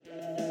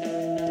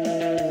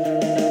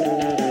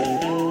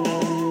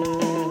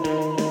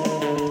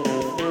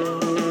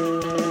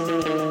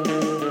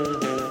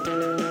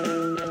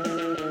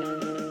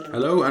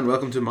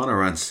welcome to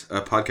Monorants, a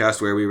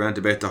podcast where we rant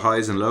about the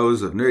highs and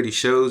lows of nerdy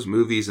shows,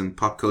 movies and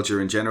pop culture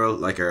in general,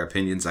 like our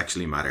opinions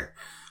actually matter.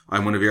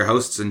 I'm one of your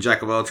hosts and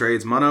jack of all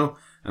trades, Mono,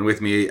 and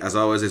with me, as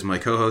always, is my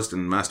co-host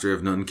and master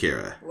of none,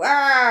 Kira.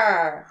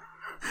 Wow.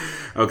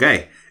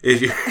 Okay, if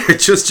you're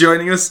just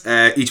joining us,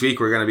 each week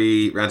we're going to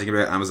be ranting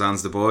about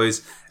Amazon's The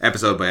Boys,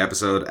 episode by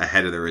episode,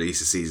 ahead of the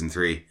release of Season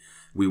 3.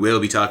 We will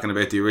be talking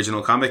about the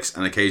original comics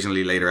and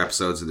occasionally later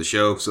episodes of the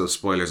show, so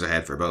spoilers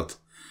ahead for both.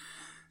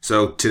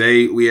 So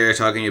today we are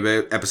talking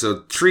about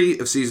episode 3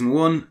 of season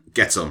 1,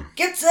 Get Some.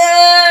 Get some!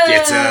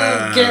 Get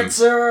Some! Get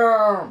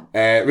some!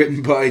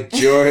 Written by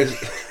George...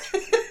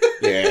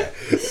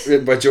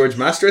 written by George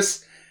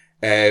Mastras,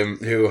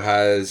 who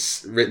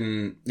has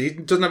written... He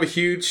doesn't have a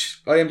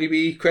huge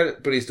IMDb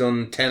credit, but he's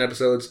done 10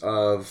 episodes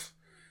of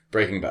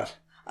Breaking Bad.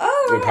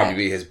 Oh, It would right. probably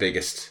be his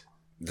biggest...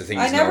 The thing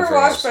I he's never known for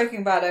watched most.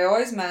 Breaking Bad. I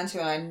always meant to,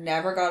 and I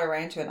never got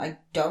around to it. And I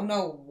don't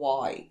know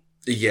why.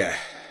 Yeah.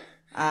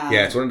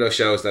 Yeah, it's one of those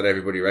shows that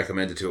everybody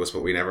recommended to us,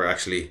 but we never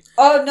actually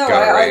Oh, no,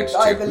 got I around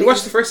to. believe... We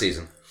watched the first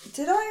season.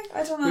 Did I?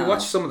 I don't know. We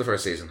watched some of the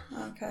first season.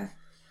 Okay.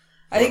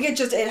 I think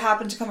it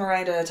happened to come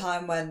around at a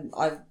time when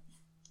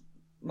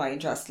my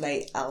interest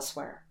lay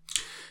elsewhere.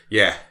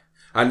 Yeah.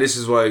 And this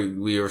is why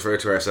we refer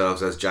to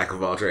ourselves as Jack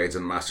of all trades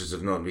and Masters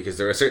of none, because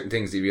there are certain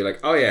things that you'd be like,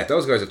 oh yeah,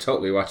 those guys have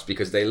totally watched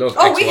because they love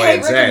X, we Y, hate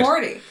and Rick Z. and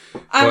Morty.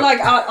 And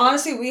But-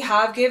 honestly, we've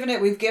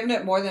given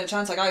it more than a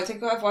chance. Like, I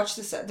think I've watched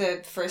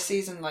the first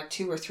season like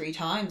 2 or 3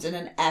 times in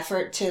an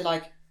effort to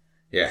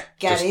Yeah,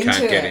 get just into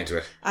can't get it. into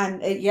it.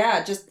 And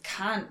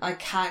I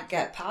can't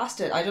get past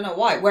it. I don't know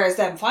why. Whereas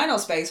then Final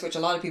Space, which a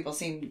lot of people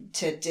seem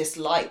to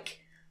dislike,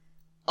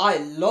 I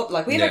love.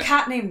 Like, we have a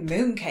cat named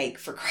Mooncake,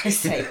 for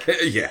Christ's sake.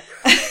 Yeah.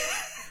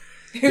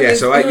 who Yeah, is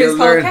so who you'll is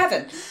called learn-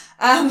 Kevin.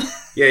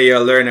 Yeah,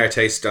 you'll learn our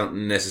tastes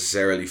don't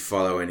necessarily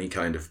follow any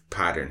kind of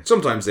pattern.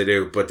 Sometimes they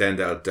do, but then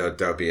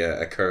there'll be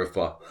a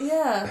curveball.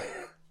 Yeah.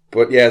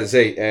 But yeah, as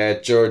I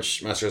say,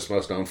 George Masters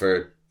most known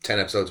for 10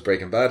 episodes of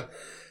Breaking Bad.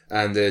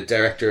 And the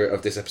director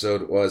of this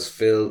episode was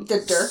Phil... The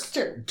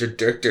director.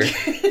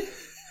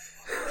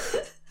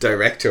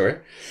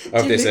 Director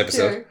of this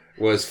episode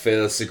was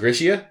Phil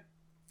Segritia.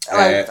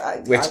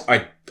 Which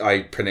I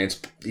pronounce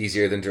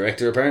easier than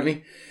director,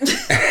 apparently.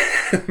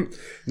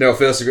 No,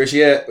 Phil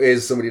Segritia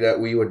is somebody that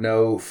we would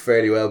know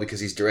fairly well because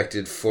he's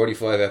directed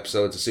 45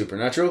 episodes of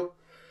Supernatural.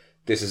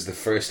 This is the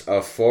first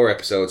of 4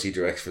 episodes he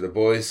directs for The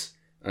Boys.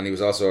 And he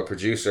was also a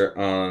producer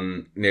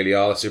on nearly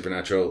all of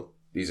Supernatural.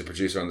 He's a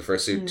producer on the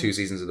first 2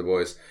 seasons of The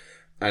Boys.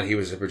 And he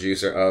was a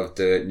producer of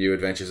The New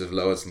Adventures of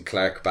Lois and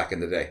Clark back in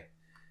the day.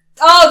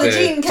 Oh, the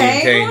Gene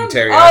Kane one?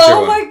 Terry Hatcher Oh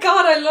one. my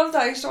god, I love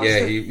that. I used to watch Yeah,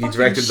 the he fucking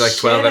directed like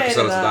 12 shit out episodes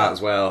of that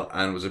as well,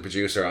 and was a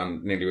producer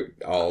on nearly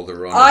all the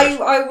run. of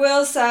it. I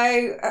will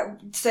say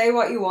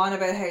what you want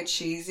about how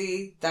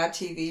cheesy that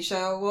TV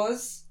show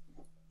was.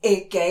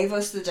 It gave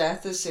us the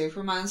death of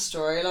Superman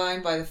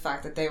storyline by the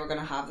fact that they were going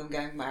to have them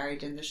getting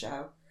married in the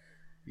show.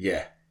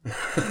 Yeah.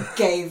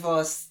 Gave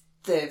us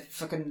the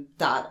fucking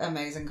that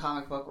amazing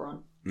comic book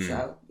run.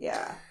 So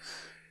yeah,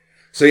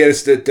 So yeah,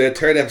 it's the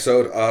third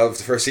episode of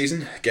the first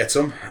season. Get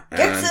Some.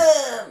 get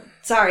some.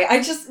 Sorry,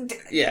 I just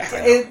Yeah, I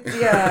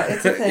know.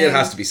 it's a thing. It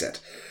has to be said.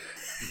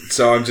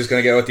 So I'm just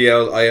going to go with the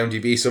old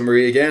IMDb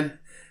summary again.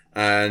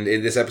 And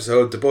in this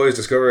episode, the boys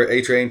discover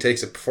A-Train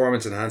takes a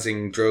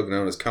performance-enhancing drug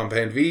known as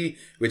Compound V,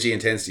 which he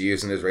intends to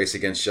use in his race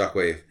against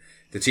Shockwave.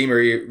 The team are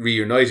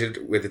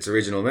reunited with its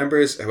original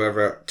members,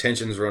 however,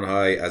 tensions run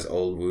high as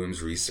old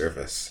wounds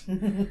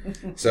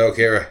resurface. So,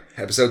 Kira,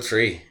 episode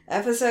 3.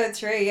 Episode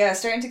 3, yeah,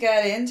 starting to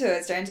get into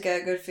it, starting to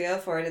get a good feel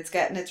for it. It's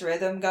getting its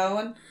rhythm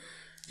going.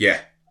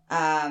 Yeah.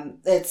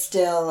 It's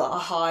still a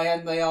high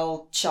on the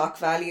old shock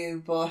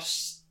value,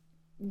 but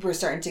we're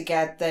starting to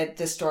get the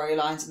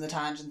storylines and the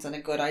tangents and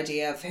a good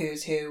idea of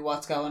who's who,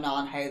 what's going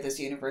on, how this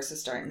universe is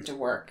starting to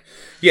work.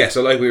 Yeah,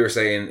 so like we were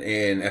saying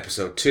in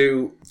episode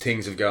 2,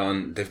 they've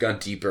gone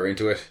deeper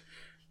into it.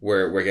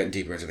 We're getting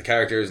deeper into the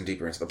characters and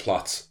deeper into the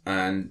plots.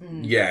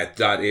 And yeah,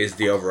 that is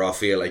the overall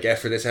feel I get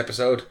for this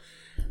episode.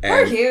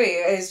 Poor Huey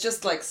is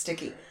just like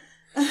sticky.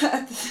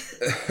 Well,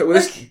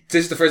 this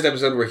is the first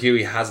episode where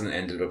Huey hasn't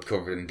ended up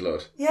covered in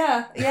blood.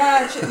 Yeah.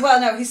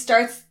 Well, no, he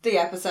starts the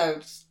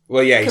episode.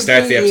 Well, yeah, he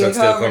starts the completely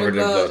episode still covered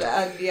in blood.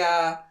 And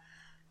yeah,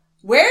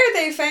 where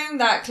they found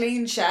that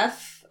clean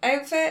chef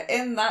outfit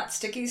in that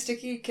sticky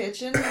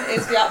kitchen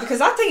is beyond, because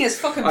that thing is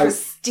fucking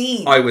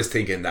pristine. I was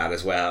thinking that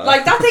as well.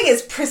 Like, that thing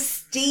is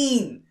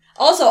pristine.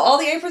 Also, all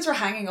the aprons were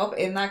hanging up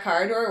in that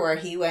corridor where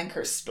he went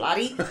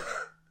splatty.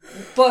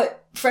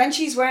 But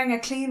Frenchie's wearing a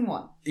clean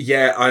one.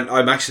 Yeah, I'm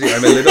a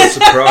little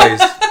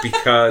surprised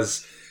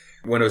because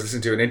when I was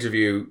listening to an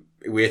interview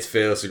with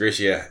Phil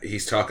Segritia,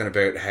 he's talking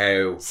about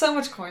how So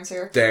much corn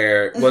syrup.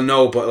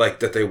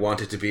 that they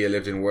want it to be a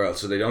lived-in world,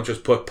 so they don't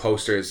just put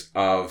posters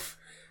of,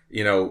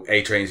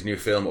 A-Train's new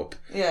film up.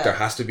 Yeah. There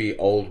has to be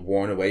old,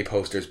 worn-away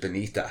posters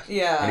beneath that.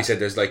 Yeah. And he said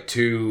there's like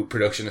 2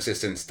 production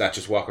assistants that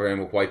just walk around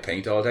with white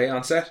paint all day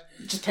on set.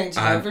 Just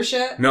painting over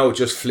shit. No,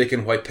 just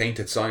flicking white paint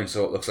at signs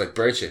so it looks like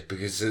bird shit,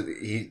 because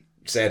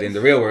said in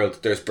the real world,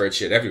 there's bird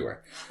shit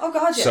everywhere. Oh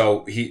God, yeah.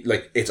 So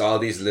it's all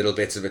these little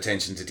bits of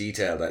attention to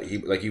detail that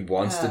he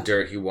wants the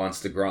dirt, he wants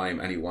the grime,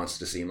 and he wants it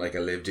to seem like a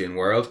lived-in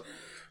world.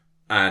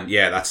 And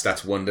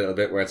that's one little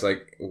bit where it's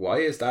like, why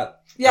is that?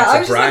 Yeah,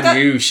 that's a brand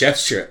new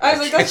chef's shirt. I was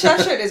like, that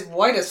chef's shirt is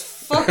white as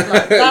fuck.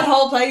 Like, that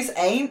whole place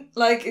ain't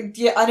like,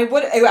 yeah, and it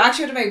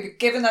actually would have made,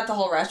 given that the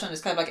whole restaurant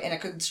is kind of like in a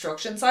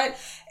construction site,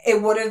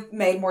 it would have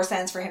made more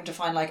sense for him to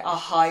find like a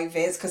high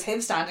vis, because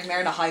him standing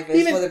there in a high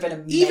vis would have been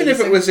amazing. Even if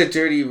it was a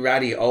dirty,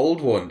 ratty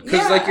old one,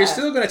 because like you're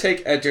still going to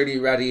take a dirty,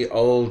 ratty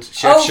old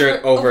chef's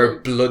shirt over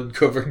blood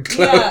covered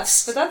clothes. Yeah,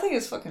 but that thing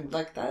is fucking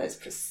like, that is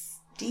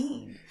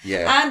pristine.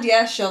 Yeah,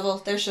 and shovel.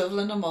 They're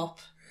shoveling him up.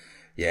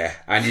 Yeah,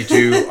 and you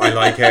do. I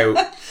like how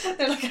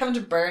they're like having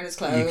to burn his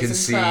clothes. You can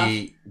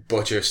see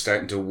Butcher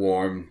starting to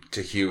warm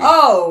to Huey.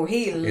 Oh,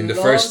 he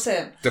loves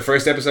him. The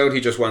first episode, he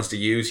just wants to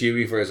use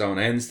Huey for his own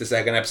ends. The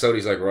second episode,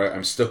 he's like, right,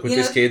 I'm stuck with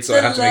this kid, so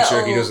I have to make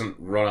sure he doesn't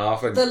run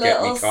off and get me caught.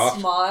 The little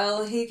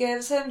smile he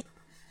gives him.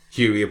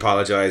 Huey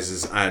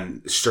apologizes,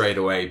 and straight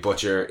away,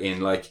 Butcher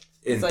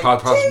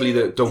possibly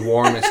the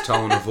warmest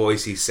tone of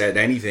voice he's said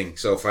anything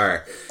so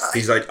far.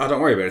 He's like, oh,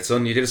 don't worry about it,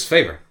 son. You did us a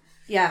favour.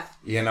 Yeah.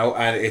 You know,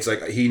 and it's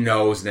like, he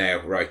knows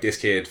now, right, this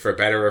kid, for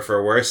better or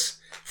for worse,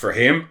 for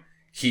him,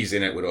 he's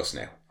in it with us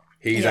now.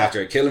 He's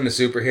after killing the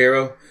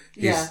superhero.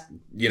 You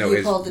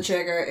pulled the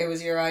trigger, it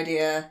was your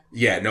idea.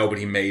 Yeah,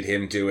 nobody made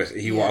him do it.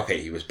 He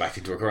was backed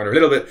into a corner a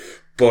little bit,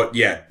 but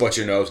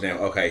Butcher knows now,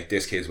 okay,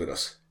 this kid's with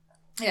us.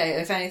 Yeah,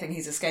 if anything,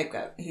 he's a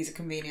scapegoat. He's a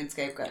convenient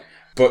scapegoat.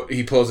 But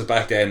he pulls it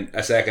back then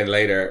a second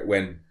later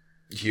when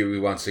Huey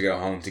wants to go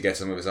home to get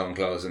some of his own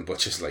clothes, and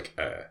Butcher's like,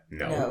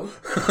 no.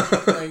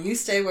 No, you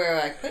stay where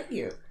I put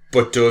you.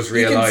 But does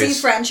realise... You can see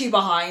Frenchie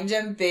behind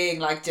him being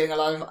like doing a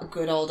lot of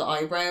good old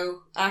eyebrow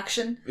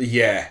action.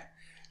 Yeah.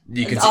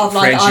 You can see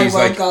Frenchie's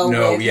like,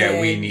 no,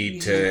 we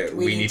need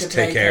to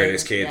take care of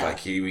this kid. Yeah.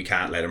 Like, we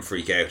can't let him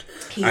freak out.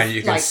 And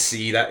you can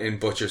see that in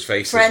Butcher's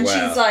face Frenchie's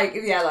as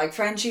well. like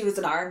Frenchie was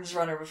an arms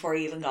runner before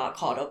he even got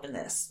caught up in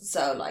this.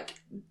 So, like...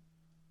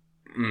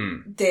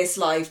 This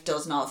life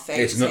does not faze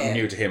him. It's nothing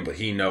new to him, but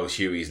he knows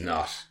Huey's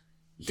not.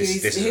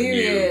 This is Huey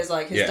new. is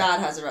like, his dad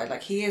has it right.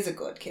 Like, he is a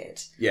good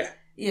kid. Yeah.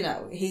 You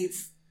know,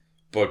 he's...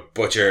 But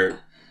Butcher,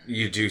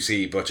 you do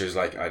see Butcher's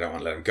like, I don't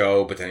want to let him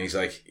go, but then he's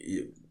like,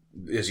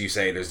 as you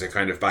say, there's the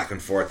kind of back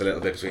and forth a little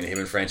bit between him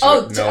and Frenchie.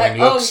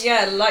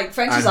 Like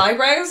Frenchie's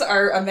eyebrows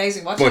are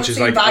amazing. Watch Butcher's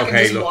like, back and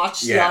just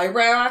watch the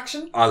eyebrow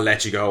action. I'll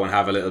let you go and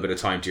have a little bit of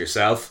time to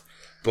yourself,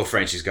 but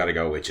Frenchie's got to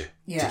go with you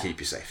to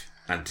keep you safe.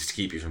 And to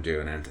keep you from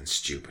doing anything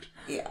stupid.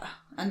 Yeah.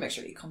 And make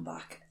sure you come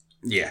back.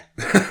 Yeah.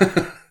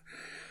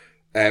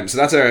 So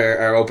that's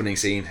our opening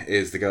scene,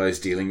 is the guys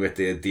dealing with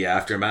the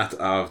aftermath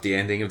of the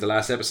ending of the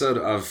last episode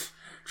of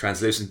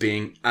Translucent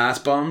being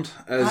ass-bombed,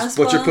 as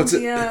Butcher puts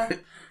it. Yeah.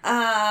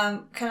 I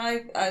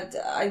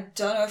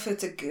don't know if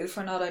it's a goof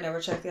or not. I never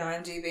checked the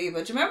IMDb,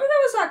 but do you remember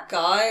there was that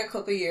guy a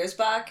couple of years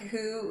back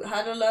who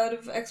had a load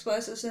of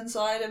explosives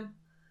inside him?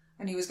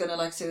 And he was going to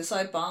like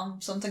suicide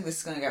bomb something. This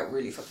is going to get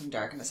really fucking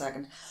dark in a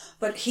second.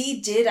 But he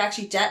did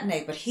actually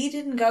detonate, but he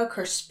didn't go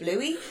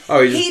kersplooey.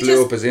 Oh, he just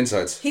blew up his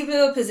insides. He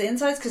blew up his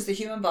insides because the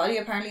human body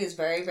apparently is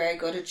very, very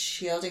good at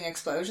shielding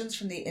explosions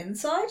from the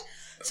inside.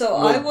 So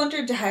I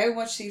wondered how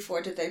much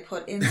C4 did they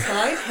put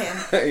inside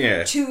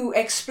him to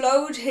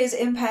explode his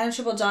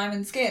impenetrable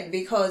diamond skin,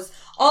 because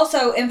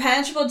also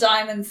impenetrable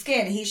diamond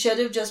skin, he should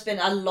have just been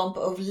a lump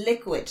of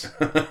liquid.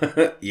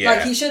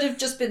 Like, he should have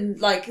just been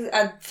like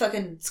a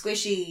fucking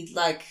squishy,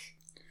 like...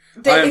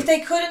 if they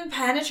couldn't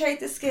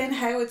penetrate the skin,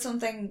 how would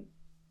something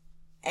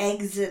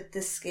exit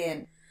the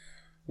skin?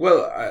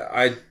 Well,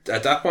 I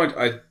at that point,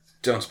 I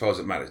don't suppose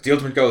it matters. The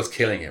ultimate goal is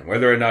killing him.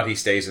 Whether or not he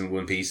stays in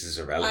one piece is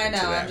irrelevant. I know,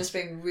 to them. I'm just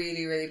being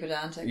really, really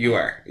pedantic. You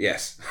are,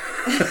 yes.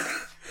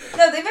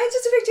 No, they made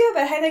just a big deal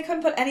about how they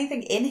couldn't put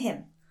anything in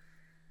him.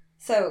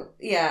 So,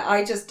 yeah,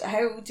 how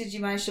did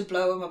you manage to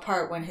blow him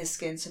apart when his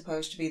skin's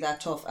supposed to be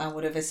that tough and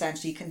would have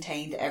essentially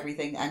contained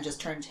everything and just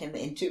turned him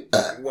into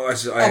well,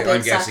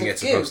 I'm guessing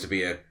it's supposed to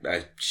be a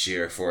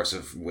sheer force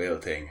of will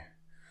thing.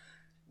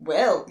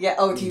 Will? Yeah,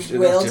 he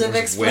willed him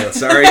explode. Will,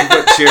 sorry,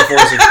 but sheer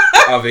force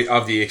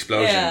of the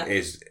explosion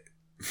is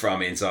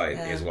from inside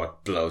is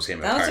what blows him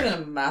apart. That must have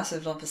been a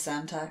massive lump of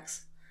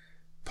Semtex.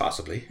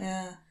 Possibly.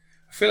 Yeah.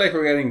 I feel like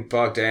we're getting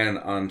bogged down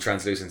on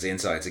Translucent's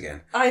insides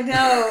again. I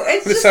know.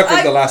 It's just... Except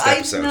for the last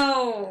episode. I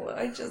know.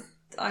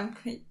 I'm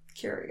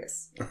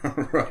curious.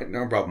 Right,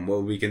 no problem.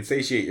 Well, we can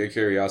satiate your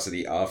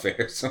curiosity off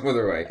air some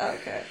other way.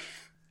 Okay.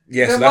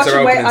 Yes, that's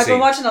our opening scene. I've been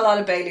watching a lot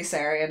of Bailey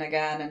Sarian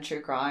again and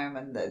True Crime,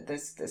 and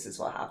this is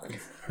what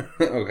happens.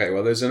 Okay,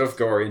 well, there's enough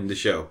gore in the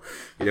show.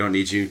 We don't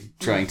need you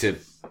trying to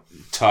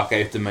talk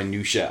out the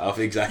minutiae of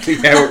exactly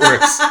how it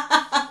works.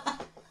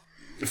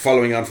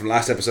 Following on from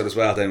last episode as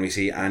well, then we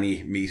see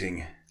Annie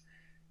meeting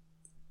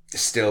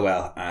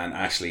Stillwell and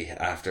Ashley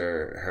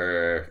after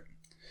her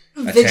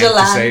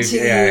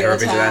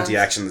vigilante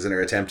actions in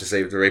her attempt to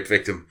save the rape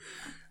victim.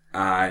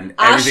 And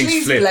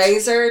everything's flipped.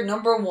 Blazer,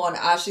 number one,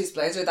 Ashley's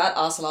blazer, that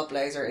ocelot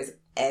blazer is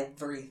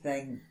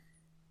everything.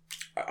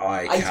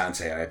 I can't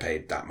say I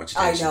paid that much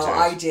attention to it.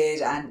 I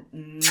did, and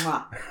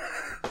mwah,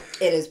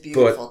 it is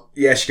beautiful.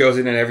 But yeah, she goes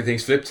in and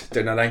everything's flipped.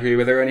 They're not angry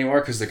with her anymore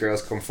because the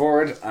girls come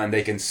forward and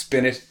they can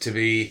spin it to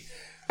be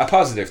a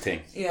positive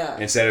thing. Yeah.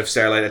 Instead of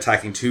Starlight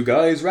attacking 2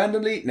 guys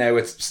randomly, now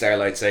it's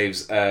Starlight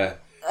saves a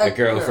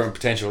girl from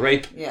potential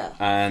rape. Yeah.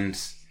 And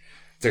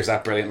there's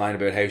that brilliant line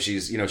about how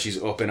she's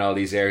up in all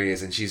these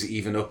areas, and she's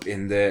even up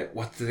in the,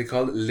 what do they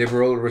call it,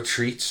 liberal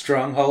retreat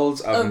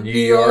strongholds of New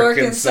York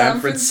and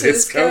San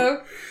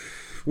Francisco.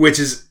 Which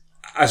is,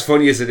 as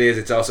funny as it is,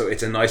 it's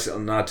a nice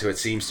little nod to, it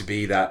seems to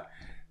be that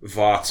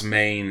Vought's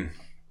main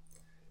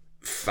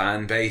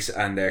fan base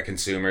and their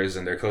consumers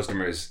and their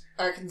customers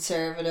are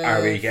conservative.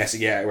 Are we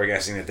guessing? Yeah, we're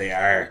guessing that they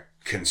are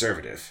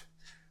conservative.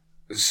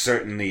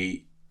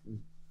 Certainly,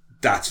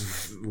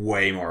 that's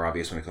way more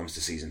obvious when it comes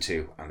to season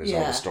 2, and there's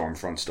all the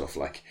Stormfront stuff.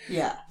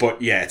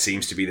 But yeah, it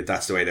seems to be that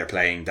that's the way they're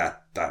playing.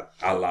 That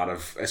a lot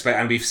of,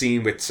 and we've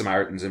seen with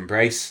Samaritan's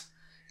Embrace,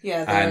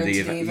 and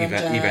the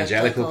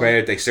evangelical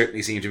crowd, they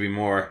certainly seem to be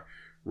more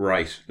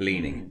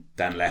right-leaning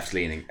than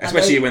left-leaning,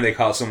 especially when they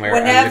call somewhere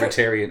a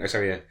libertarian.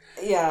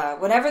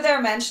 Whenever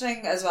they're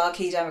mentioning as well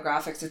key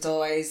demographics, it's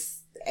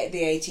always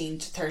the 18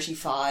 to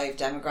 35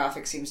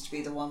 demographic seems to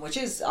be the one, which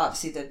is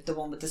obviously the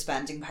one with the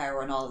spending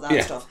power and all of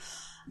that stuff.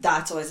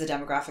 That's always the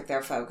demographic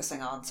they're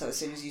focusing on. So as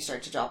soon as you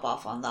start to drop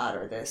off on that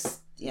or this,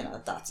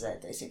 that's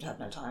it. They seem to have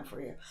no time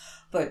for you.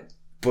 But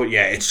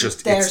yeah, it's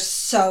just... They're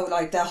so,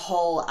 the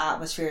whole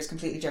atmosphere is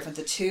completely different.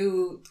 The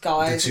 2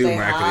 guys The 2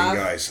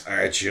 marketing guys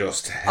are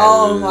just hilarious.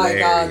 Oh my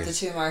god, the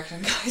 2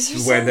 marketing guys are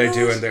so when they're good.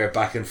 doing their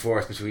back and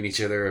forth between each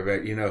other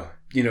about,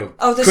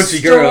 the country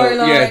girl,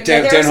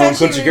 down home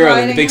country girl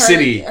in the big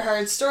city.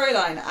 Her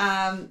storyline.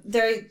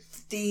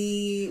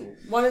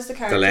 What is the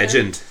character? The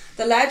Legend.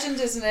 The Legend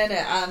isn't in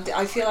it, and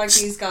I feel like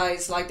these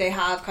guys, they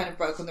have kind of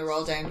broken the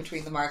role down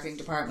between the marketing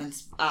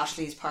departments.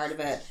 Ashley's part of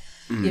it,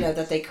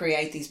 that they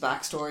create these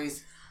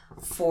backstories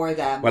for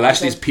them. Well,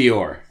 Ashley's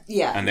PR,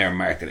 and they're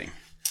marketing.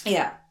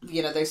 Yeah,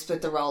 they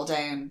split the role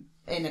down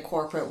in a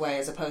corporate way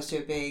as opposed to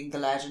it being the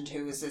Legend,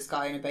 who is this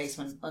guy in a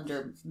basement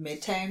under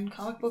Midtown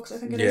Comic Books, I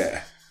think it is,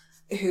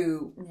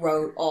 who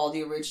wrote all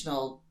the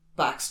original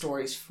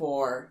backstories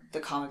for the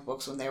comic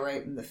books when they were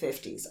out in the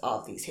 50s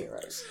of these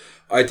heroes.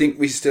 I think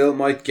we still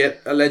might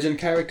get a Legend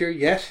character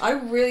yet. I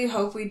really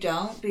hope we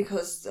don't,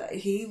 because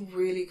he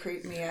really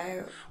creeped me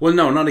out. Well,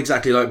 no, not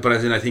exactly but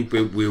I think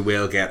we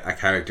will get a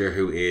character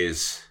who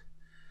is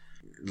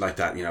like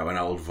that, an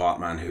old Vought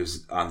man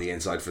who's on the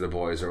inside for the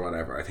boys or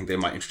whatever. I think they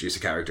might introduce a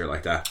character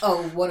like that.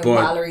 Oh, one of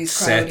Valerie's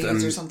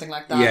cronies or something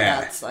like that.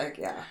 Yeah. That's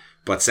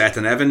But Seth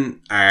and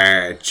Evan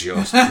are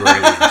just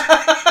brilliant.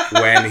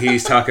 When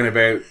he's talking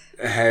about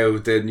how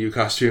the new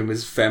costume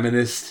is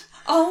feminist.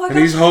 Oh my god.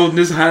 And he's holding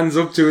his hands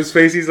up to his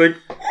face. He's like...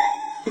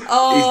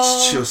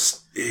 It's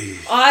just...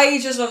 I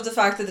just love the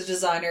fact that the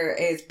designer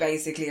is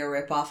basically a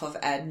rip-off of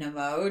Edna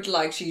Mode.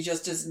 She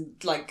just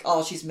doesn't...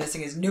 all she's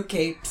missing is new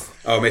capes.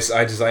 Oh, miss,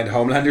 I designed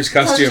Homelander's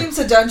costume.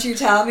 So don't you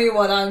tell me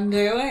what I'm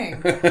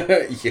doing.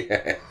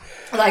 Yeah.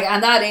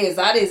 And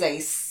that is a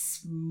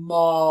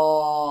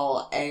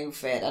small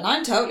outfit. And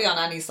I'm totally on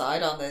Annie's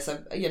side on this.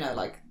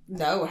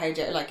 No, how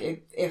dare...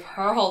 if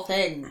her whole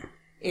thing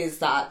is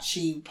that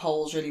she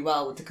polls really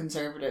well with the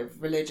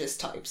conservative religious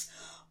types,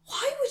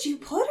 why would you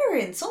put her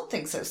in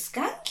something so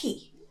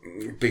skanky?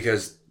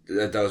 Because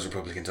those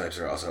Republican types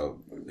are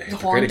also the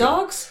horn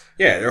dogs?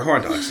 Yeah, they're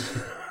horn dogs.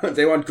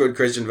 They want good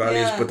Christian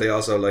values, but they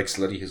also like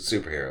slutty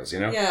superheroes,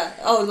 Yeah.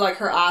 Oh,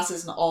 her ass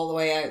isn't all the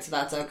way out, so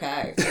that's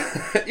okay.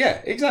 Yeah,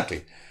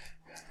 exactly.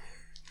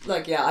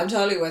 I'm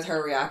totally with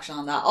her reaction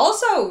on that.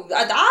 Also,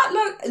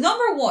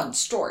 number 1,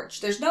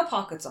 storage. There's no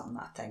pockets on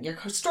that thing. You're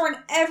storing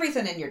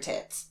everything in your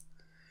tits.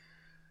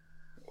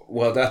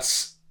 Well,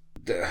 that's...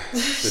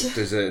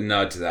 there's a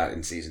nod to that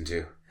in season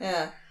 2.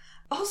 Yeah.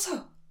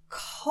 Also,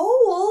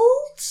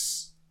 cold?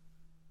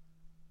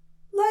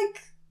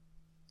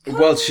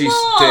 Well, she's...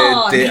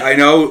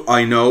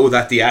 I know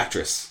that the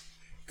actress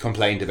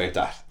complained about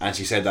that. And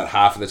she said that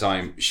half of the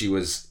time she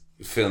was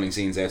filming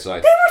scenes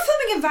outside. They were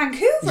filming in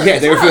Vancouver. Yeah,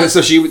 they were filming,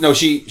 so she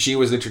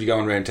was literally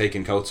going around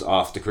taking coats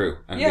off the crew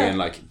and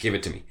being give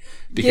it to me.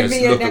 Because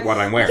look at what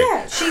I'm wearing.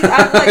 Yeah,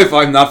 if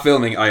I'm not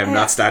filming, I am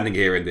not standing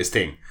here in this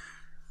thing.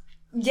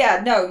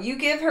 Yeah, no, you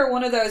give her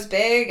one of those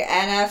big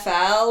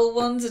NFL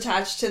ones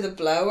attached to the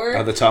blower.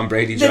 Oh, the Tom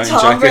Brady giant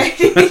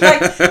jacket. Brady,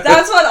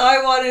 that's what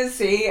I want to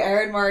see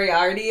Erin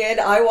Moriarty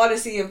in. I want to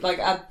see a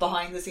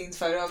behind the scenes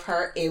photo of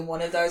her in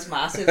one of those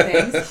massive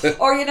things.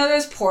 Or,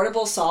 those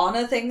portable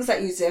sauna things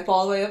that you zip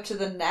all the way up to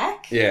the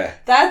neck. Yeah.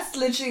 That's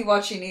literally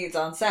what she needs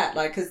on set.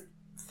 Because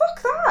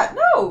fuck that.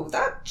 No,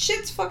 that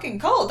shit's fucking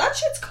cold. That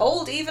shit's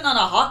cold even on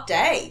a hot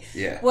day.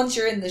 Yeah. Once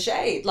you're in the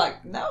shade.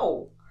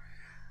 No.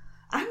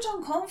 I'm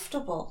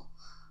uncomfortable.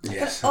 I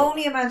can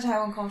only imagine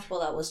how uncomfortable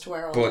that was to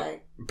wear all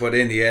day. But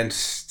in the end,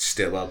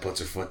 Stillwell puts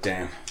her foot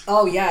down.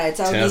 Oh yeah,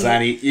 it's only... Tells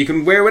Annie, you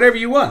can wear whatever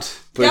you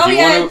want. But if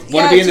you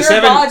want to be in the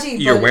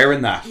 7, you're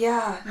wearing that.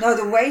 Yeah. No,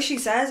 the way she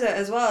says it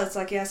as well, it's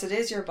yes, it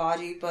is your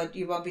body, but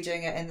you won't be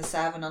doing it in the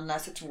 7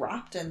 unless it's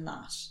wrapped in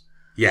that.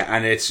 Yeah,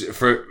 and it's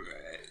for...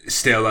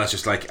 still, that's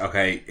just like,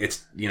 okay,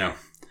 it's, you know,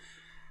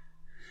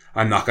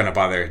 I'm not going to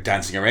bother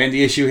dancing around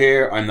the issue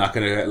here. I'm not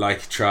going to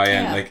like try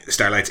and like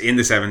Starlight's in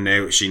the 7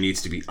 now. She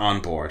needs to be on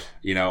board.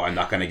 You know, I'm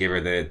not going to give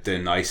her the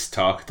nice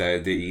talk,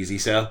 the easy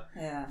sell.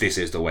 Yeah. This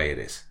is the way it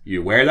is.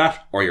 You wear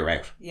that or you're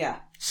out. Yeah.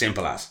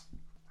 Simple as.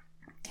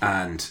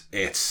 And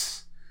it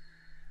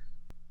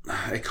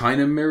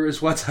kind of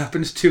mirrors what's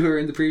happened to her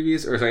in the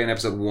previous, or sorry, in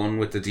episode 1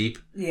 with the Deep.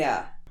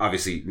 Yeah.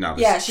 Obviously, no,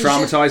 it's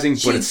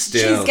traumatizing, but it's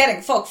still... She's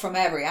getting fucked from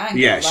every angle.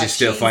 Yeah, like, she's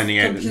still finding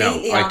out, no,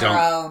 I don't...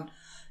 Her own.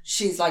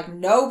 She's like,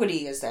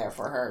 nobody is there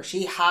for her.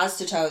 She has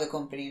to toe the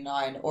company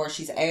line, or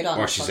she's out on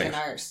her fucking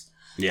arse.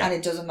 Yeah. And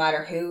it doesn't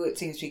matter who it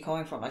seems to be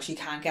coming from. Like, she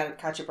can't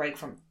catch a break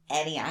from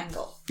any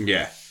angle.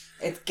 Yeah.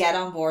 It's get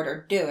on board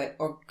or do it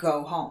or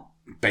go home.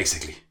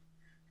 Basically.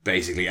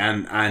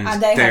 And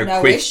they have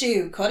no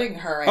issue cutting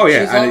her out. Oh,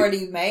 yeah, she's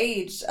already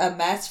made a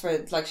mess for,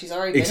 like, she's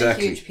already been a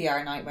huge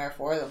PR nightmare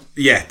for them.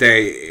 Yeah,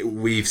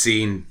 we've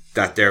seen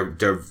that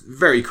they're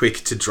very quick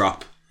to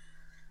drop.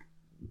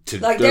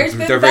 Like,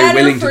 they're very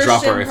willing to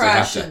drop her if they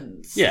have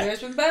to. Yeah.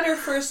 There's been better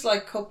first,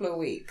 like, couple of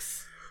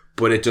weeks.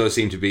 But it does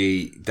seem to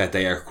be that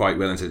they are quite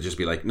willing to just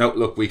be like, no,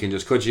 look, we can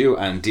just cut you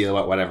and deal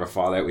with whatever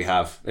fallout we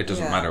have. It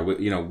doesn't matter.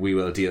 We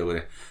will deal with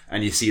it.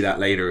 And you see that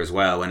later as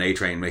well when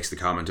A-Train makes the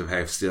comment of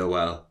how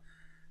Stillwell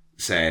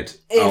said,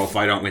 if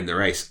I don't win the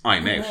race,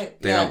 I'm out. Right.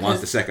 They don't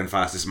want the second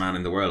fastest man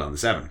in the world on the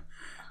 7.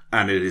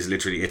 And it is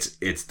literally,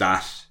 it's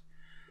that.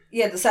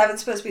 Yeah, the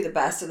 7's supposed to be the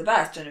best of the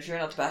best. And if you're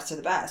not the best of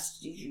the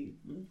best,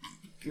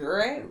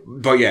 you're out.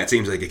 But yeah, it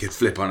seems like it could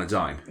flip on a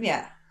dime.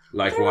 Yeah.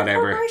 Like they're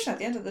whatever. A corporation at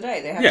the end of the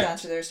day. They have to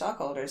answer their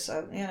stockholders,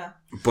 so, you know.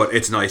 But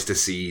it's nice to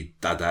see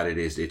that it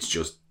is. It's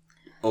just,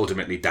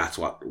 ultimately, that's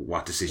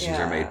what decisions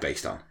are made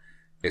based on.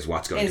 Is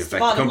what's going to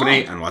affect the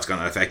company and what's going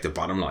to affect the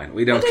bottom line.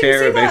 We don't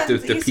care about the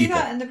people. You see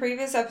that in the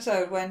previous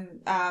episode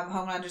when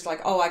Homelander's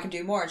like, I can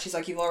do more. And she's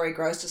like, you've already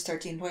grossed us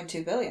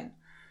 $13.2 billion.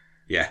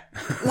 Yeah.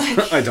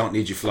 Like, I don't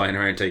need you flying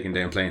around taking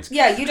down planes.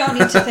 Yeah, you don't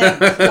need to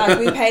think. Like,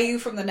 we pay you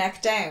from the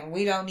neck down.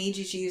 We don't need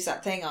you to use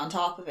that thing on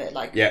top of it.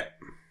 Like, yeah.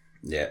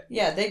 Yeah,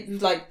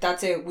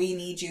 that's it. We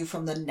need you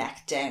from the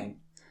neck down.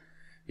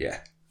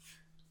 Yeah.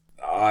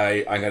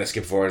 I'm going to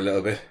skip forward a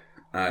little bit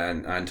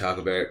and talk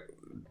about...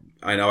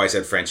 I know I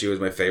said Frenchie was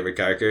my favourite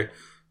character,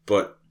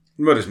 but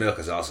Mother's Milk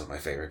is also my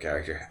favourite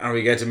character. And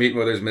we get to meet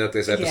Mother's Milk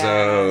this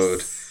episode.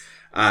 Yes.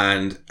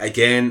 And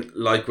again,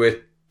 like with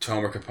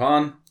Tomer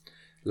Capon,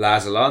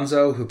 Laz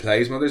Alonso, who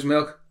plays Mother's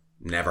Milk,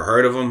 never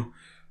heard of him.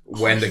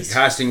 When the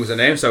casting was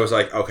announced, I was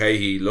like, okay,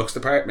 he looks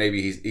the part.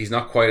 Maybe he's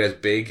not quite as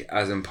big,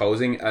 as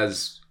imposing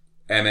as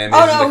MM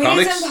is in the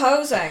comics. He's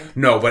imposing.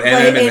 No, but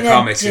MM in the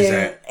comics is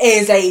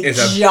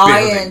a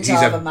giant building.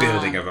 He's a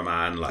building of a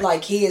man.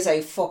 Like he is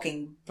a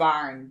fucking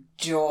barn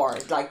door.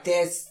 Like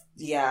this,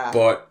 yeah.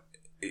 But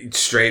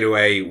straight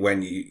away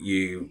when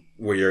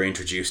you're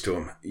introduced to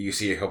him, you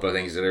see a couple of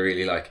things that I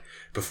really like.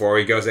 Before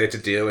he goes out to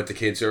deal with the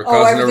kids who are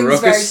causing a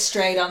ruckus, very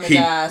straight on the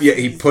desk. Yeah,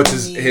 he puts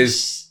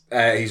his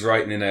he's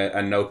writing in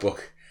a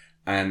notebook.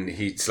 And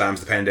he slams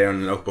the pen down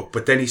in the notebook,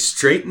 but then he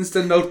straightens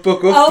the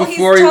notebook up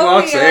before he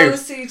walks out.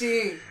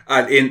 OCD.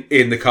 And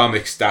in the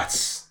comics,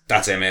 that's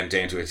MM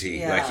down to a T.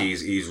 Yeah. Like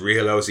he's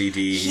real OCD.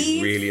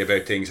 He's really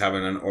about things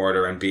having an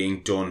order and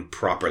being done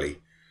properly.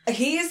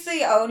 He is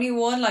the only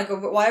one, like,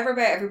 whatever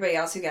about everybody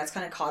else who gets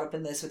kind of caught up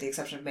in this, with the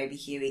exception of maybe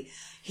Huey.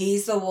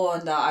 He's the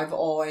one that I've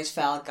always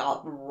felt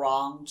got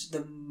wronged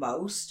the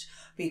most,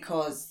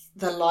 because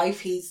the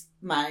life he's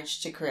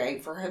managed to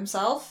create for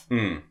himself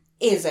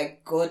is a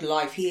good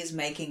life. He is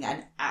making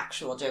an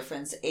actual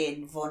difference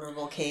in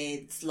vulnerable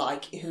kids,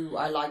 like, who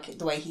I like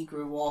the way he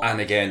grew up. And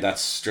again,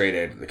 that's straight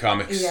out of the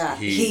comics. Yeah,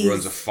 he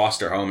runs a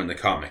foster home in the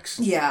comics.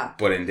 Yeah.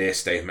 But in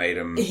this, they've made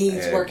him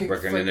working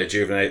in a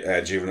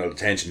juvenile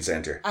detention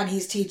centre. And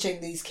he's teaching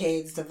these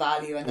kids the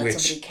value and that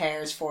somebody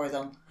cares for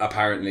them.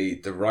 Apparently,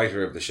 the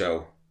writer of the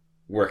show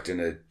worked in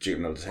a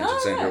juvenile detention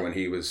centre when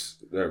he was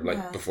there,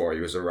 before he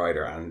was a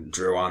writer, and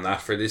drew on that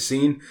for this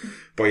scene.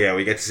 But yeah,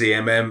 we get to see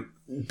MM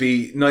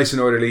be nice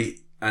and orderly,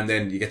 and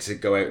then you get to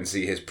go out and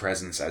see his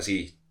presence as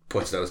he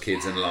puts those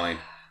kids in line.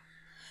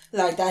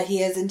 Like that,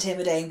 he is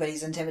intimidating, but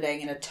he's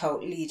intimidating in a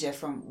totally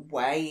different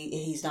way.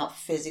 He's not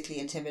physically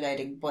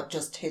intimidating, but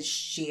just his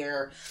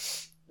sheer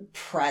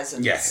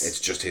presence. Yeah, it's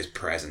just his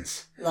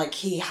presence. Like,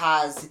 he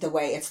has the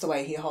way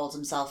he holds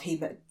himself.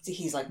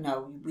 He's like,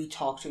 no, we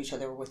talk to each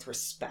other with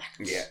respect.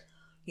 Yeah.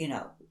 You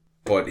know.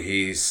 But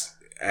he's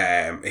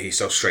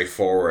so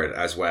straightforward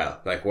as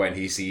well. Like, when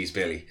he sees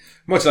Billy,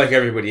 much like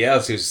everybody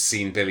else who's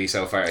seen Billy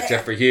so far,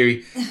 except for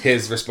Huey,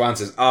 his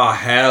response is, "Oh,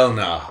 hell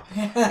no."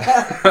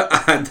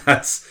 And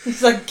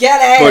he's like,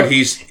 "Get out." But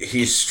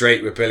he's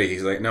straight with Billy.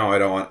 He's like, "No, I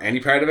don't want any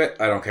part of it.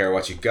 I don't care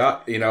what you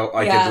got. You know,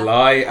 I could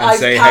lie and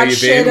say how you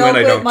been when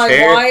I don't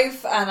care." My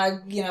wife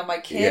and my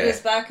kid is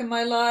back in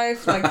my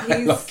life. Like,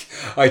 he's. Look,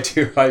 I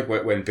do like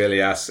when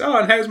Billy asks, "Oh,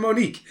 and how's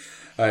Monique?"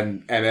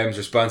 And MM's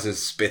response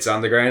is, "Spits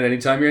on the ground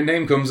anytime your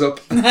name comes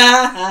up."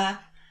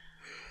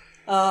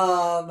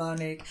 Oh,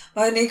 Monique.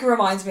 Monique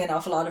reminds me an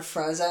awful lot of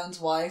Frozone's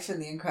wife in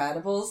The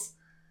Incredibles.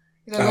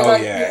 You know,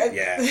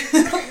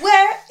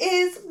 Where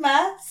is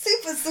my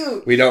super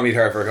suit? We don't need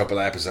her for a couple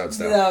of episodes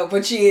though. No,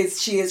 but she is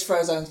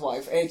Frozone's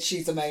wife.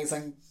 She's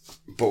amazing.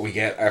 But we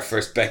get our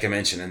first Becca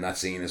mention in that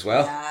scene as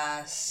well.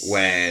 Yes.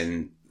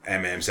 When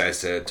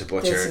says to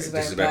Butcher, this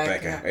is about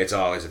Becca. It's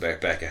always about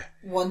Becca.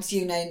 Once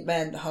you named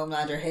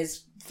Homelander,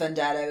 his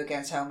vendetta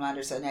against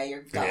Homelander, so now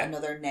you've got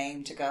another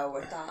name to go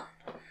with that.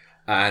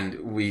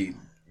 And we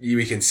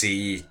can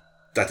see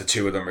that the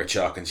two of them are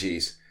chalk and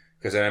cheese.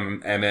 Because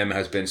MM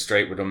has been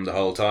straight with them the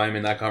whole time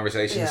in that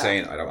conversation,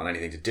 saying, I don't want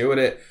anything to do with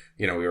it.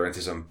 You know, we were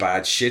into some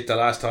bad shit the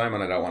last time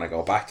and I don't want to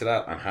go back to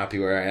that. I'm happy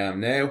where I am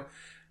now.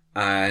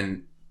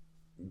 And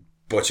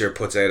Butcher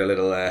puts out a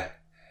little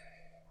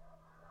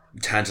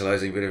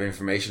tantalising bit of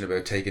information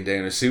about taking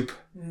down a soup.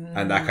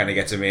 And that kind of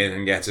gets him in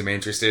and gets him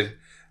interested.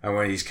 And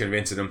when he's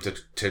convincing him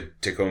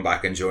to come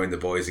back and join the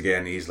boys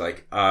again, he's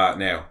like,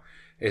 now,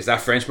 is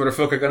that French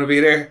motherfucker going to be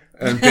there?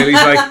 And Billy's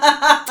like,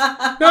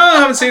 no, I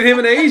haven't seen him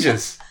in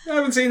ages.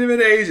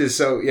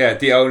 So, yeah,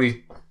 the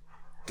only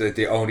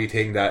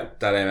thing that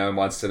MM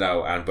wants to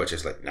know, and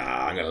Butcher's like,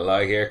 nah, I'm going to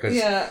lie here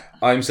because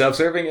I'm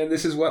self-serving and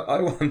this is what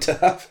I want to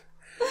have.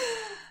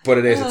 But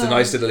it's a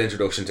nice little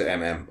introduction to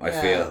MM, I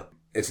feel.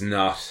 It's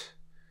not,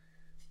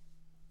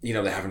 you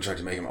know, they haven't tried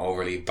to make him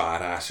overly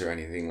badass or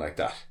anything like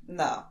that.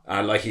 No.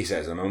 And like he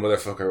says, I'm a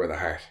motherfucker with a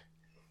heart.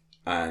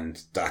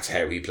 And that's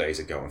how he plays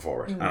it going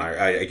forward. And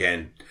I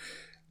again,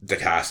 the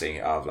casting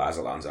of Laz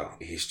Alonso,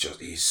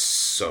 he's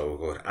so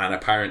good. And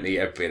apparently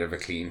a bit of a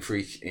clean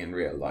freak in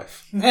real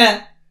life.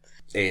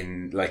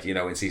 In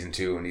season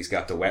 2 when he's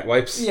got the wet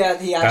wipes. Yeah,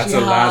 that's a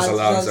Laz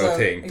Alonso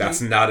thing.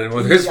 That's not in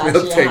Mother's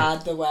Milk thing. He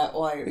had the wet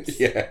wipes.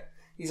 Yeah.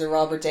 He's a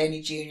Robert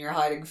Downey Jr.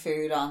 hiding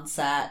food on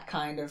set,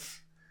 kind of.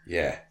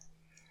 Yeah.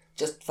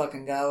 Just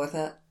fucking go with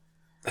it.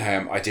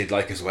 I did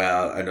like as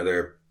well,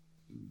 another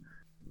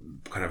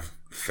kind of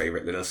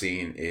favourite little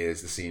scene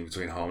is the scene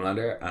between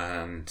Homelander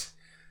and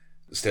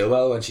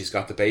Stillwell when she's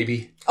got the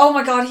baby. Oh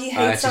my god, he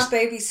hates that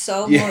baby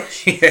so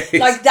much.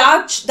 Like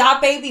that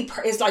baby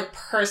is like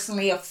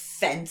personally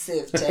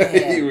offensive to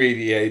him. He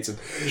really hates him.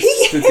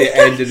 At the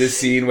end of the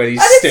scene when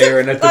he's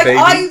staring at the baby.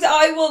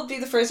 I will be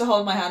the first to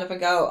hold my hand up and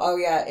go, oh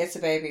yeah, it's a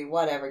baby,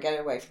 whatever, get it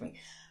away from me.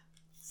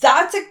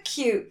 That's a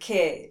cute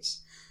kid.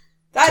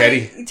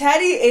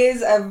 Teddy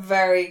is a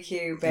very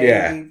cute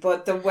baby,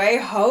 but the way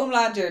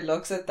Homelander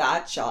looks at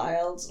that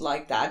child,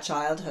 like that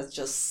child has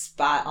just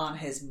spat on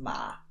his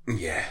ma.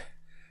 Yeah.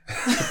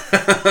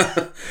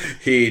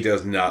 He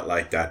does not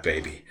like that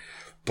baby.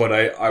 But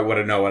I want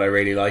to know what I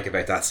really like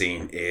about that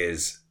scene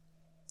is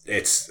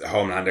it's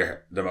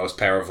Homelander, the most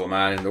powerful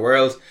man in the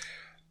world,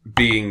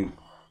 being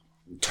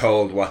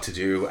told what to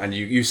do, and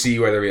you see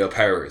where the real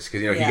power is, because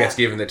he gets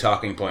given the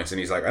talking points and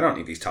he's like, I don't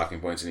need these talking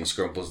points, and he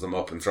scrumples them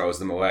up and throws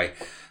them away.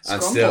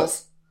 And still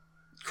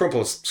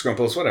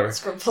scrumples, whatever.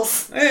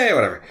 Scrumples.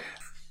 Whatever.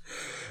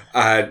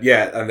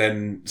 And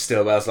then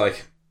Stillwell's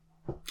like,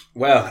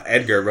 well,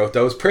 Edgar wrote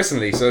those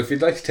personally, so if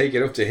you'd like to take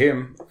it up to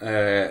him,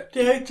 take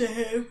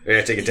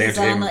it down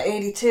to him. On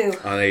 82.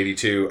 On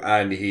 82,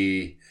 and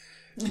he's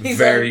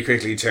very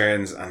quickly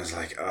turns and is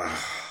like, ugh.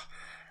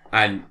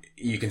 And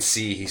you can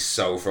see he's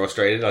so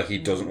frustrated, like he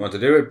doesn't want to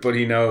do it, but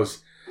he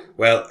knows,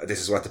 well,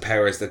 this is what the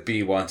powers that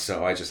be want,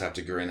 so I just have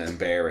to grin and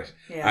bear it.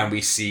 Yeah. And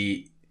we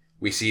see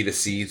the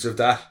seeds of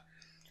that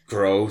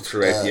grow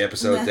throughout the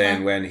episode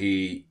then when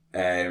he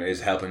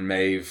is helping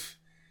Maeve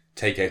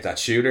take out that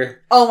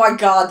shooter. Oh my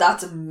god,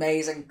 that's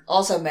amazing.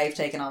 Also Maeve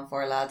taking on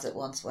 4 lads at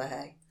once,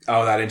 hey.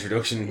 Oh, that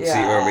introduction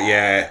scene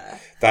where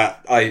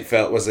that I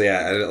felt was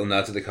a little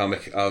nod to the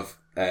comic of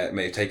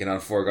Maeve taking on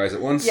 4 guys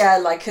at once. Yeah,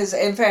 like, because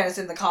in fairness,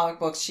 in the comic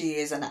books, she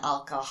is an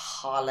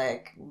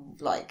alcoholic,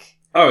 like...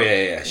 Oh,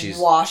 yeah, she's...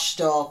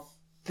 washed up,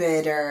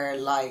 bitter,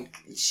 like,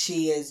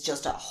 she is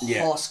just a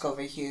husk of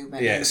a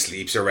human. Yeah,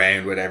 sleeps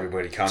around with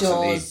everybody,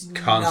 constantly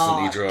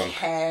drunk.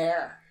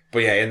 Care.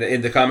 But yeah,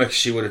 in the comics,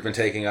 she would have been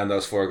taking on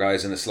those 4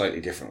 guys in a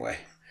slightly different way.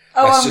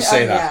 Let's just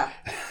say that.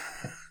 Yeah.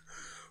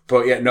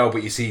 But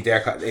you see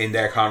in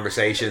their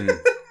conversation...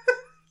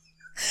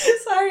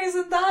 Sorry,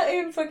 isn't that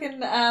in fucking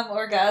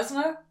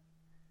Orgasmo?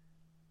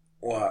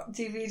 What?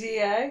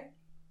 DVD?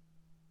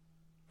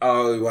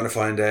 Oh, you want to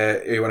find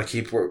you want to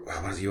keep work.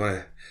 You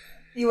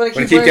want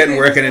to keep getting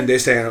working in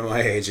this town at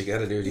my age. You got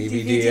to do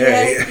DVD.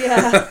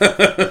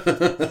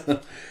 Yeah.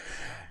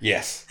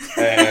 Yes.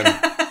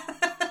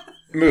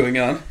 Moving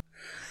on.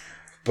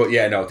 But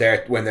yeah, no.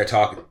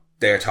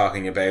 They're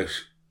talking about.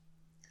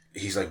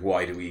 He's like,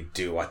 why do we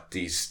do what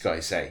these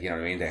guys say? You know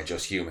what I mean? They're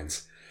just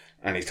humans.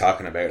 And he's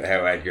talking about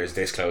how Edgar's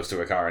this close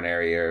to a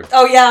coronary.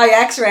 Oh yeah, I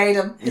x-rayed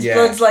him. His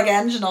blood's like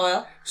engine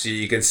oil. So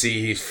you can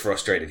see he's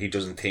frustrated. He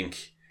doesn't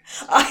think.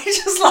 I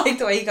just like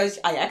the way he goes,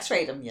 I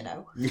x-rayed him, you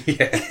know.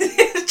 Yeah.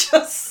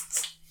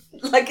 Just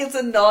like it's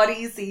a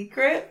naughty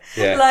secret.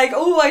 Yeah. Like,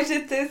 oh, I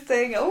did this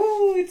thing.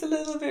 Oh, it's a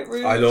little bit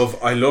rude. I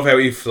love how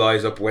he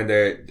flies up when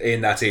they're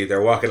in that scene.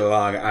 They're walking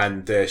along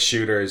and the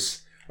shooters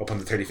up on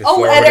the 35th floor.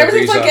 Oh, and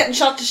everything's like getting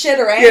shot to shit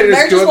around. Yeah,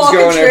 they're just walking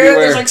through. Everywhere.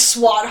 There's like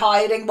SWAT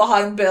hiding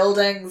behind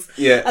buildings.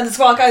 Yeah. And the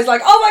SWAT guy's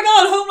like, oh my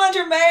god,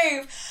 Homelander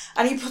Maeve.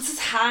 And he puts his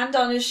hand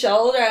on his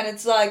shoulder, and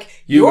it's like,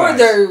 you guys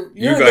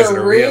are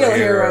the real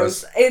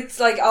heroes. It's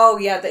like, oh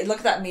yeah, look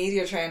at that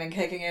media training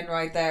kicking in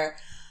right there.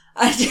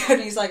 And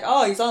he's like,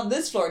 oh, he's on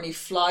this floor, and he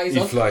flies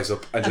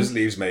up and just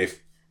leaves Maeve.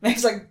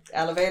 Maeve's like,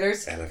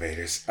 elevators.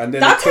 And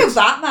then that's how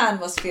Batman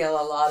must feel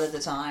a lot of the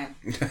time.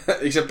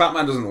 Except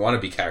Batman doesn't want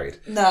to be carried.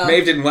 No.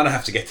 Maeve didn't want to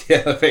have to get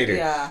the elevator.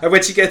 Yeah. And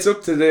when she gets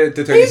up to the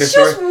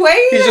 35th floor,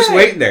 he's just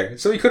waiting there.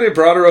 So he could have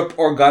brought her up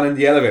or gone in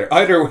the elevator.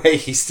 Either way,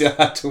 he still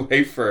had to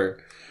wait for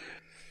her.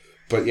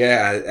 But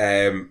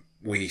yeah,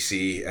 we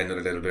see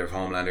another little bit of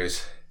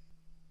Homelander's.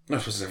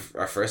 That was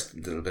our first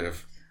little bit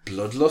of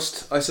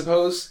bloodlust, I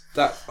suppose.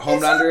 That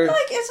Homelander.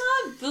 It's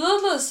not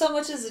bloodlust so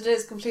much as it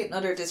is complete and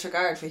utter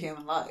disregard for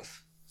human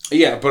life.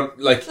 Yeah, but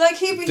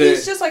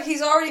he's just like,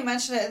 he's already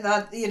mentioned it in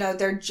that,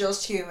 they're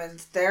just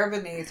humans, they're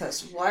beneath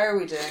us, why are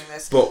we doing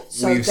this? But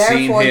so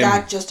therefore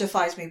that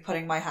justifies me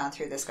putting my hand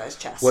through this guy's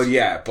chest. Well,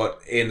 yeah,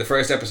 but in the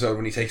first episode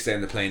when he takes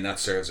down the plane, that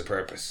serves a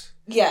purpose.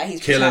 Yeah,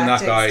 he's killing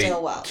that guy.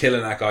 Still well.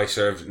 Killing that guy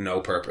served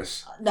no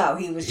purpose. No,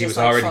 he was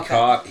already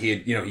caught. He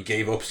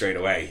gave up straight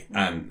away,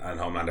 and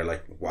Homelander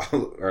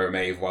or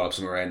Maeve wallops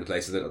him around the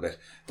place a little bit.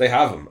 They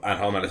have him, and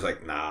Homelander's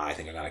like, nah, I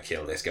think I'm gonna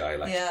kill this guy.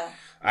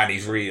 And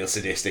he's real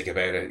sadistic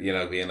about it.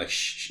 Being like,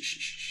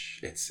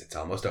 shh, it's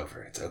almost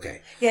over. It's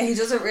okay. Yeah, he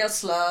does it real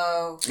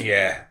slow.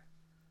 Yeah.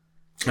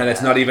 And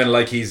it's not even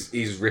like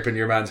he's ripping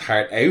your man's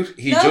heart out.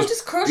 He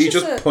just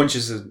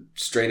punches it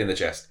straight in the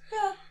chest.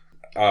 Yeah.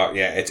 Oh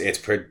yeah, it's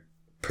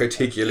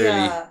particularly.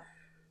 Yeah.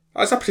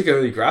 It's not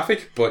particularly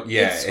graphic, but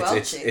yeah,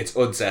 it's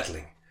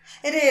unsettling.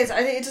 It is.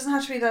 I think it doesn't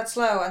have to be that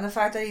slow, and the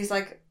fact that he's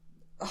like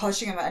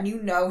hushing him, and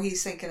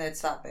he's thinking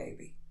it's that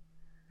baby.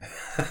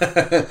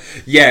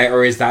 Yeah,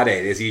 or is that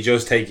it? Is he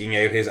just taking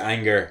out his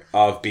anger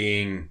of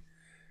being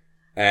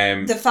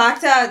the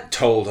fact that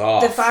told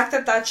off? The fact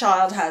that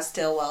child has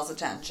Stillwell's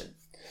attention.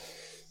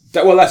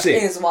 That's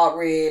it. Is what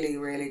really,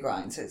 really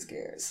grinds his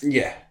gears.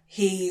 Yeah.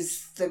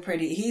 He's the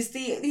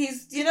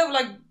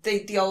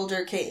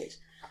older kid.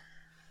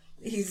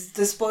 He's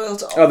the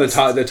spoiled. Oh,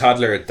 the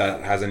toddler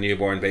that has a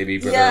newborn baby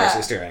brother or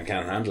sister and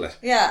can't handle it.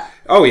 Yeah.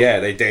 Oh yeah,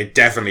 they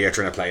definitely are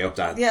trying to play up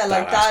that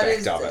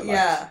aspect of it.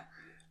 Yeah.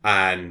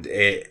 And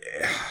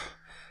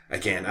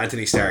again,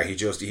 Anthony Starr,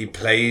 he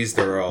plays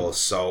the role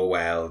so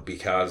well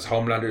because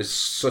Homelander is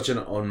such an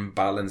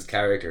unbalanced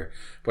character.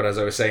 But as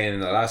I was saying in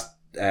the last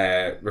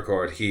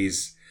record,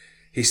 he's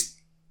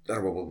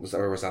was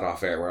that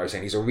off air where I was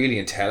saying he's a really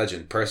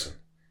intelligent person.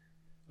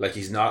 Like,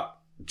 he's not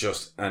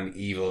just an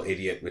evil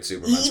idiot with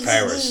Superman's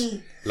powers.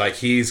 Like,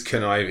 he's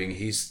conniving,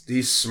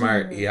 he's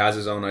smart, he has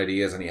his own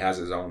ideas and he has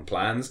his own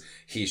plans.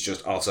 He's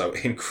just also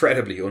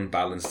incredibly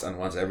unbalanced and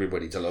wants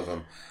everybody to love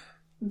him.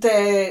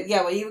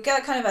 You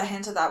get kind of a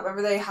hint of that.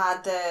 Remember they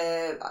had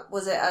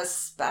was it a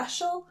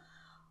special?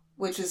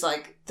 Which was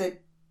like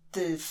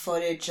the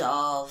footage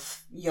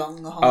of young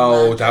Homelander.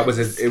 Oh, that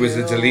was it was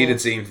a deleted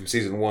scene from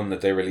season 1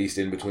 that they released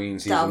in between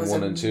season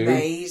 1 and 2. That was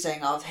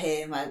amazing of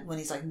him when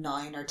he's like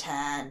 9 or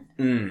 10.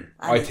 And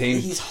I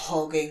think he's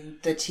hugging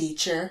the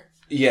teacher.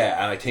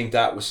 Yeah, and I think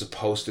that was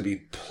supposed to be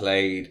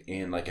played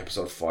in like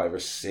episode 5 or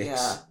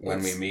 6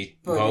 when we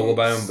meet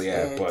Vogelbaum.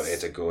 But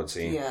it's a good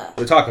scene. Yeah.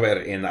 We'll talk about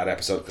it in that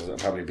episode because it'll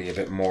probably be a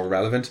bit more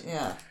relevant.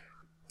 Yeah.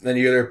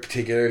 Any other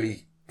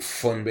particularly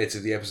fun bits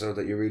of the episode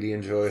that you really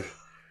enjoyed?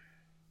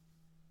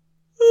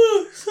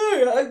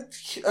 Sorry.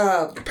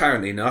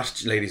 Apparently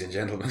not, ladies and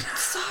gentlemen.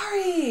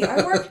 Sorry,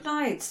 I work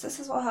nights. This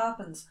is what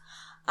happens.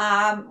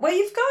 Well,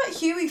 you've got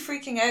Huey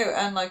freaking out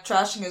and like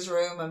trashing his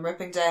room and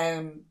ripping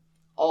down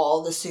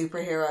all the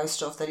superhero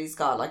stuff that he's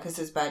got, like, because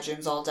his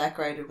bedroom's all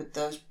decorated with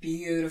those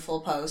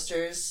beautiful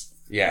posters.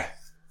 Yeah.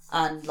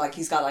 And like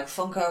he's got like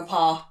Funko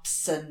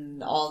Pops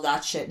and all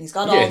that shit, and he's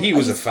got he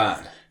was a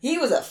fan. He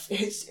was a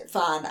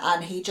fan,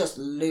 and he just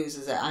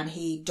loses it, and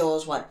he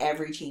does what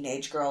every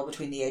teenage girl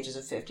between the ages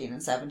of 15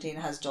 and 17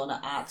 has done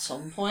at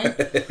some point,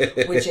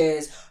 which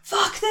is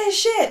fuck this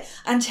shit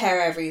and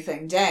tear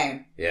everything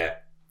down. Yeah.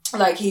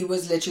 Like, he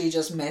was literally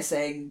just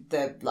missing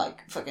the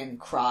like fucking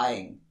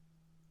crying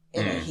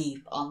in a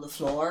heap on the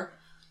floor.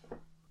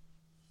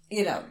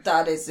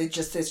 That is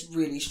just this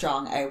really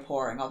strong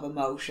outpouring of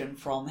emotion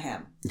from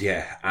him.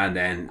 Yeah, and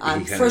then...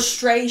 And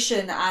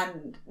frustration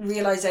and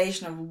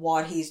realisation of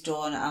what he's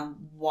done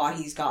and what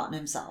he's gotten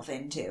himself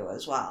into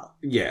as well.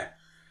 Yeah.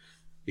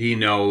 He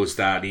knows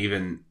that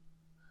even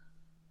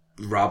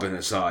Robin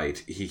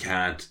aside,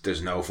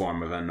 there's no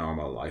form of a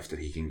normal life that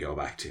he can go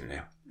back to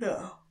now.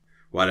 No.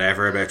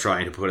 Whatever about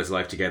trying to put his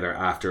life together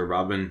after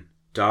Robin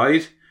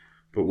died,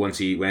 but once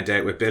he went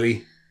out with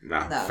Billy... No,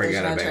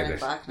 forget about it.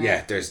 Back now.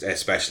 Yeah, there's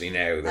especially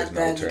now. There's and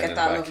no then turning you get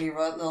that back. lovely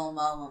little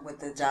moment with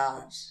the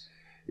dad,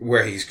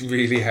 where he's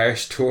really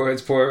harsh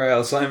towards poor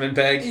old Simon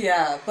Pegg.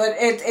 Yeah, but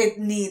it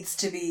needs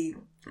to be,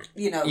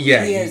 Yeah,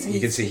 you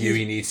can see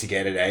Huey needs to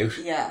get it out.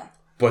 Yeah,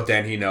 but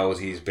then he knows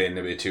he's been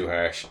a bit too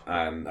harsh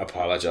and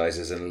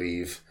apologises and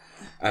leave,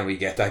 and we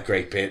get that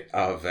great bit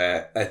of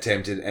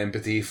attempted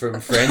empathy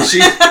from Frenchie.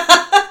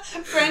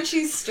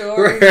 Frenchie's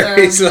stories are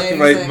he's amazing.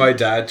 like, my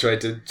dad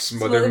tried to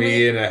smother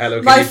me in a Hello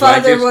Kitty My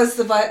father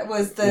blanket.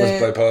 was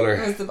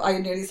bipolar. I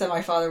nearly said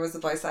my father was the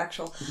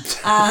bisexual.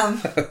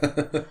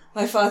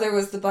 My father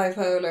was the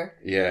bipolar.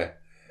 Yeah.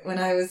 When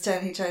I was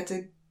 10, he tried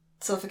to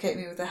suffocate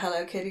me with a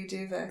Hello Kitty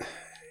duvet.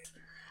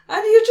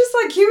 And you're just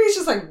like, Huey's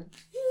just like,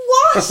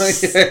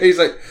 what? Yeah, he's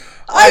like,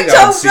 I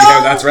don't see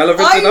how that's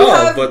relevant at all.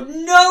 I have but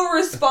no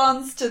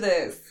response to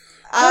this.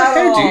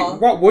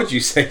 What would you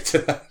say to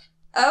that?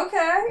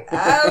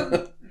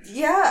 Okay.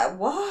 Yeah,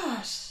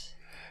 what?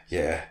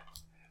 Yeah.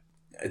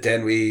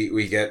 Then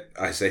we get,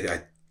 that's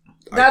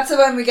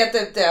when we get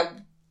the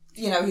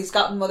he's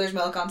gotten Mother's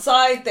Milk on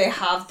side. They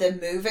have the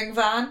moving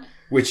van.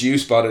 Which you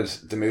spotted,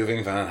 the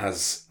moving van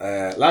has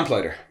a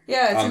lamplighter.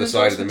 Yeah, it's on the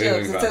side of the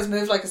moving van. It says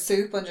move like a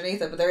soup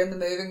underneath it, but they're in the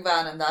moving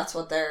van and that's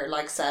what they're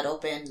like set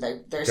up in.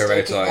 They're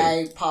sticking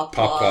out Pop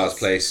Claw's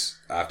place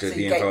after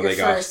the info they got. You get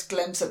your first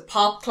glimpse of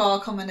Pop Claw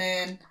coming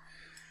in.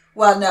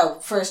 Well, no,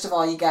 first of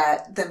all, you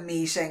get the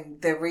meeting,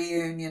 the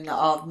reunion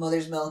of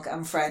Mother's Milk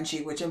and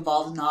Frenchie, which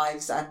involves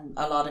knives and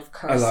a lot of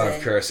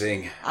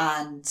cursing.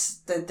 And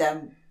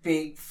them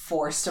being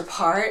forced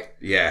apart.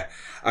 Yeah.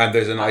 And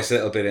there's a nice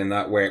little bit in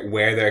that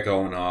where they're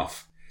going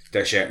off,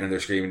 they're shouting and they're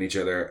screaming at each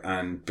other,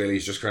 and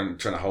Billy's just trying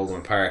to hold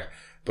them apart.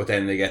 But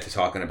then they get to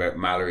talking about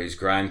Mallory's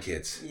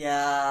grandkids.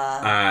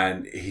 Yeah.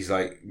 And he's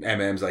like,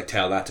 MM's like,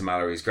 tell that to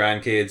Mallory's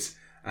grandkids.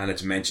 And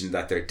it's mentioned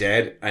that they're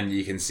dead, and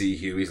you can see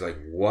Huey's like,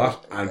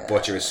 what? And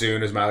Butcher, as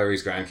soon as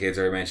Mallory's grandkids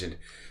are mentioned,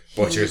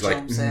 Butcher's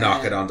like,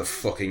 knock it on the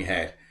fucking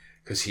head,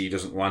 because he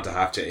doesn't want to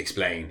have to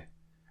explain.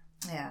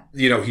 Yeah.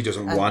 He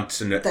doesn't want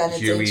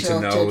Huey to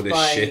know the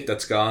shit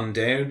that's gone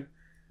down.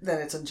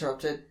 Then it's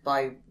interrupted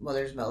by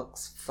Mother's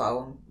Milk's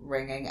phone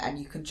ringing, and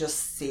you can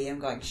just see him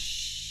going,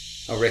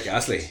 shh. Oh, Rick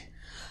Astley.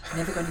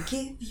 Never gonna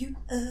give you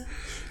up.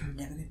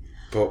 Never gonna...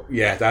 But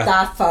yeah,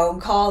 that phone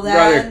call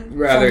then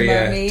rather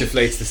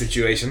deflates the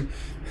situation.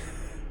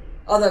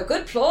 Although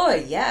good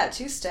ploy,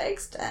 2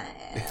 steaks down.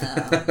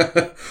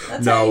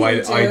 That's no, how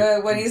you do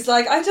it when he's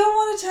like, I don't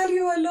want to tell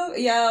you I love.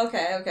 Yeah,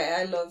 okay,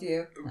 I love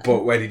you.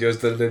 But when he does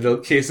the little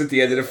kiss at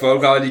the end of the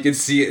phone call, and you can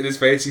see it in his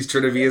face, he's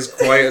trying to be as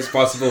quiet as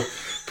possible,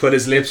 put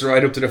his lips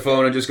right up to the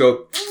phone, and just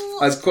go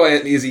as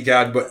quietly as he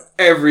can. But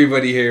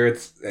everybody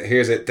hears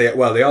it. They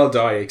all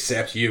die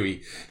except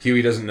Huey.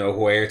 Huey doesn't know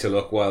where to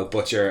look while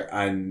Butcher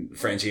and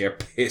Frenchie are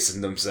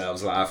pissing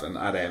themselves laughing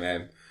at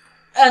MM.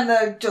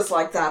 And just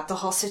like that, the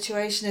whole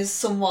situation is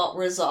somewhat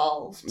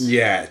resolved.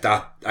 Yeah,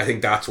 I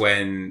think that's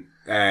when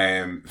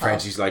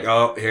Frenchie's like,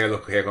 oh,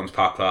 here comes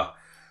Pop Claw.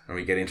 And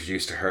we get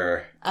introduced to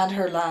her. And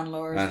her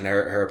landlord. And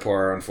her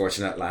poor,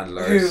 unfortunate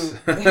landlord.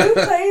 Who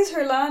plays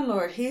her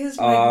landlord? He is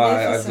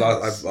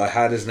magnificent. I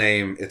had his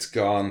name, it's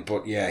gone,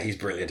 but yeah, he's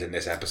brilliant in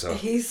this episode.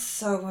 He's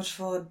so much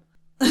fun.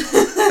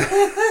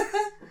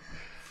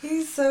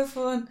 He's so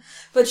fun.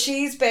 But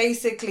she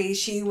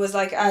was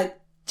like a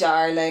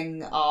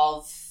darling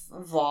of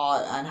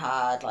Vought and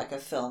had like a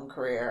film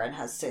career and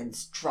has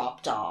since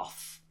dropped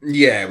off.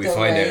 Yeah, we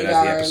find out as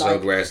the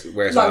episode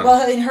wears on.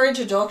 Well, in her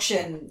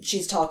introduction,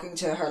 she's talking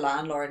to her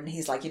landlord and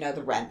he's like,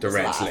 the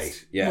rent's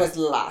late. Yeah, was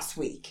last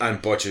week.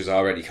 And Butcher's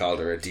already called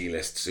her a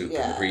D-list soup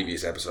in the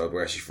previous episode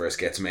where she first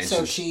gets mentioned.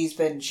 So she's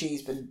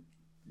been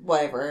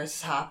whatever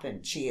has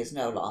happened, she is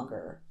no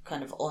longer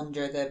kind of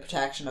under the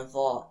protection of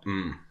Vought.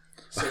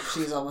 So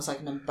she's almost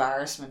like an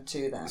embarrassment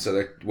to them.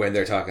 So when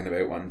they're talking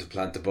about wanting to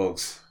plant the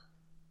bugs,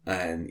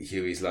 and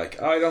Huey's like,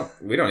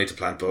 we don't need to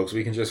plant bugs.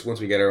 We can just, once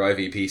we get our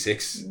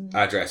IVP6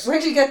 address.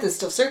 Where'd you get this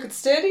stuff? Circuit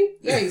Steady?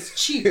 Yeah, he's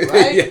cheap,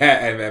 right?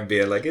 Yeah, and then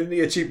being like, isn't he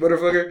a cheap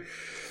motherfucker?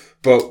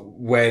 But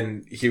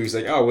when Huey's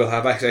like, we'll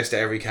have access to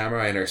every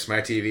camera in our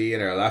smart TV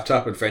and our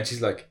laptop, and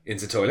Frenchie's like, in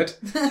the toilet.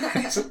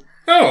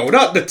 No,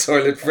 not in the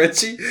toilet,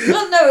 Frenchie.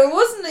 Well, no, it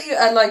wasn't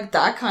like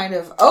that kind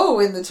of,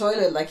 in the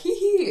toilet, like,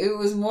 it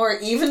was more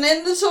even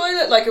in the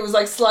toilet, like, it was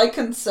like slight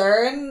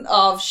concern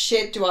of,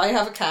 shit, do I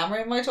have a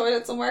camera in my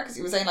toilet somewhere? Because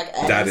he was saying, like,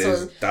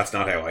 that's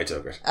not how I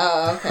took it.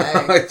 Oh,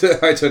 okay.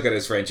 I took it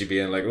as Frenchie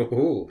being like,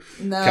 camera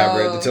in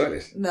the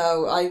toilet.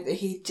 No,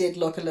 he did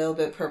look a little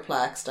bit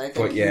perplexed, I think.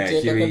 But yeah,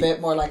 he did look a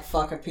bit more like,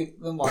 fuck, have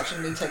people been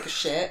watching me take a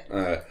shit?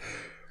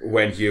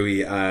 When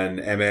Huey and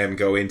MM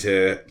go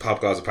into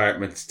Pop Claw's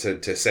apartment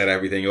to set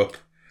everything up,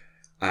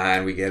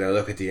 and we get a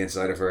look at the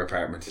inside of her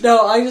apartment.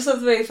 No, I just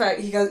love the way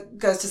he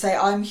goes to say,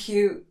 I'm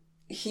Hugh.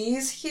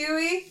 He's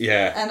Huey.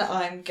 Yeah. And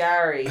I'm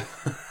Gary.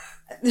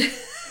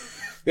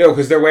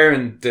 Because they're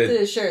wearing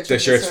the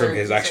shirts from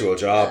his actual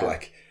job, yeah.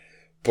 like.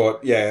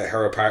 But yeah,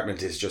 her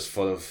apartment is just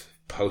full of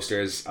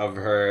posters of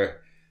her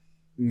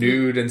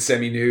nude and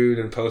semi-nude,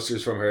 and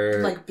posters from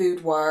her, like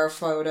boudoir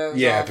photos.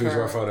 Yeah,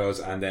 boudoir photos,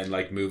 and then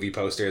like movie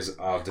posters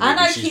of the movie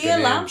and she's been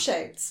IKEA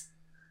lampshades.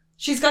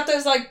 She's got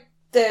those like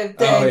the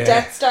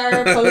Death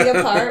Star pulling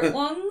apart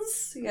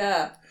ones.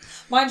 Yeah,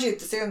 mind you,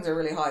 the ceilings are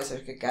really high, so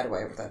she could get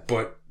away with it.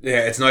 But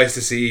yeah, it's nice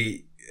to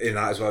see in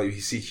that as well.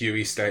 You see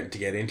Huey starting to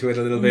get into it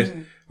a little bit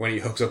when he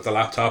hooks up the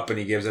laptop and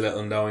he gives a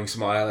little knowing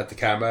smile at the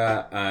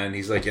camera and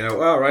he's like,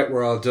 all right,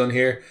 we're all done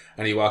here.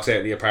 And he walks out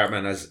of the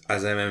apartment as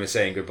MM is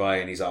saying goodbye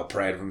and he's all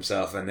proud of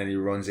himself, and then he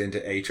runs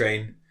into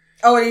A-Train.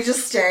 Oh, and he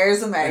just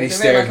stares him out of it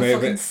like a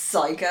fucking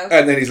psycho.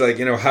 And then he's like,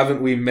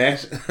 haven't we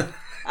met?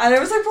 And I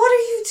was like, what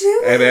are you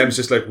doing? MM's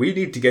just like, we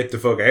need to get the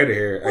fuck out of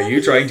here. Are you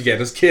trying to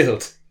get us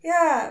killed?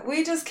 Yeah,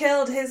 we just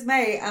killed his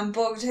mate and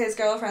bugged his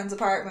girlfriend's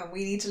apartment.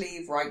 We need to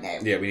leave right now.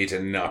 Yeah, we need to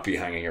not be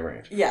hanging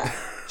around. Yeah,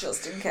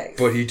 just in case.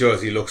 But he does.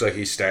 He looks like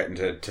he's starting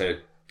to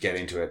get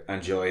into it,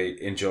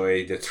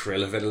 enjoy the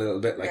thrill of it a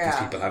little bit. Like, these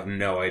people have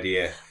no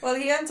idea. Well,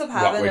 he ends up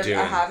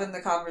having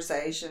the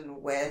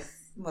conversation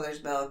with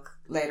Mother's Milk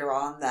later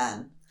on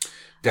then.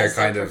 They're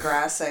kind of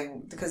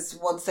progressing, because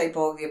once they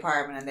bug the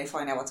apartment and they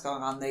find out what's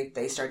going on,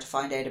 they start to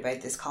find out about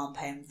this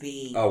compound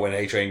V. Oh, when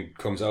A-Train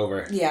comes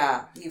over.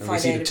 Yeah, you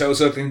find out the toe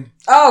sucking.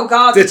 Oh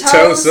God, the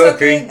toe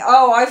sucking.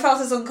 Oh, I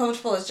felt as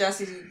uncomfortable as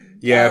Jesse.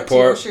 Yeah,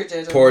 poor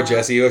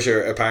Jesse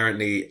Usher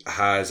apparently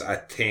has a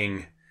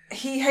thing.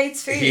 He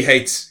hates feet. He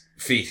hates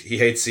feet. He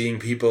hates seeing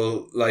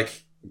people's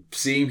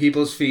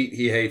feet.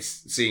 He hates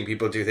seeing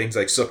people do things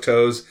like suck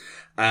toes.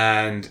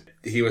 And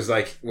he was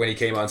like, when he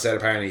came on set,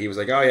 apparently he was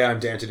like, oh yeah, I'm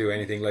down to do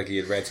anything. Like, he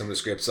had read some of the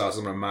script, saw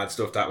some of the mad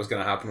stuff that was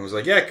going to happen, and was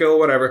like, yeah, cool,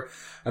 whatever.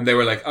 And they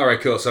were like, all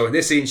right, cool. So in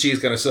this scene, she's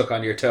going to suck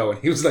on your toe. And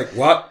he was like,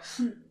 what?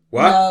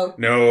 What?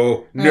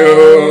 No.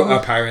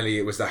 Apparently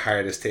it was the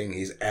hardest thing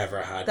he's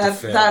ever had to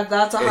film.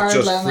 That's a hard limit.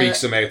 It just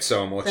freaks him out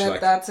so much.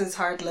 That's his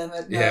hard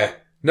limit. No. Yeah.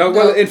 No,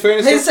 well, in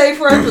fairness, his safe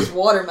word was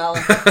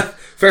watermelon.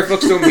 Fair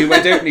fucks to him, he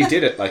went out and he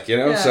did it,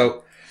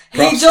 so...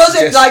 He does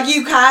it, like,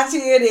 you can't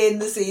see it in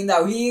the scene,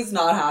 though. He's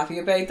not happy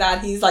about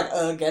that. He's like,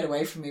 oh, get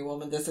away from me,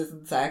 woman, this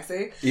isn't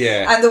sexy.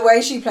 Yeah. And the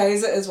way she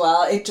plays it as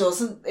well, it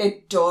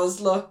does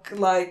look,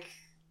 like,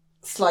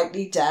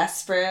 slightly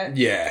desperate.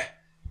 Yeah.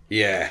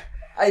 Yeah.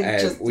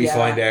 We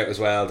find out as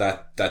well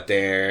that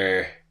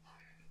their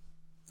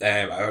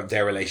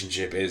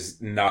relationship is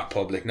not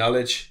public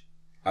knowledge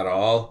at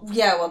all.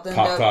 Yeah, well, then...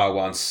 Papa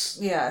wants...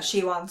 Yeah,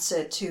 she wants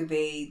it to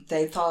be...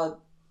 They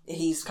thought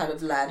he's kind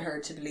of led her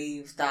to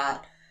believe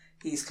that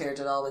he's cleared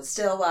it all with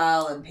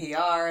Stillwell and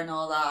PR and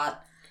all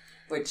that,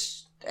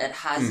 which it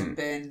hasn't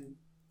been,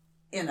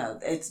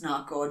 it's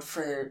not good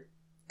for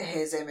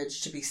his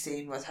image to be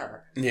seen with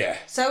her. Yeah.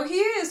 So she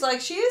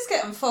is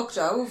getting fucked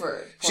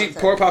over.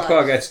 Poor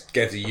Popcorn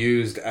gets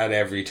used at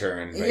every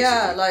turn, basically.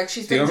 Yeah, like,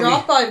 she's been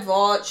dropped by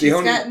Vought, she's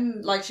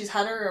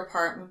had her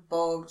apartment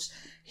bugged.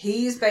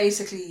 He's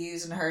basically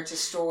using her to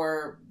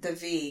store the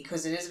V,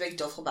 because it is a big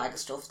duffel bag of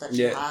stuff that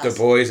she has. Yeah, the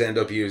boys end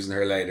up using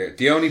her later.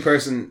 The only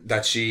person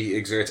that she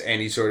exerts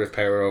any sort of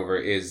power over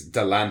is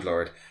the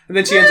landlord. And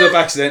then she ends up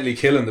accidentally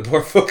killing the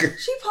poor fucker.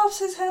 She pops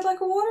his head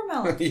like a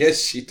watermelon.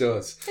 Yes, she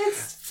does.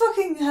 It's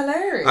fucking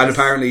hilarious. And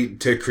apparently,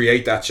 to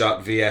create that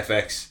shot,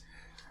 VFX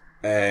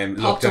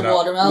looked at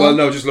watermelon? Well,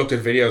 no, just looked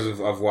at videos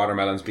of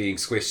watermelons being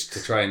squished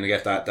to try and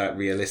get that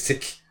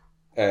realistic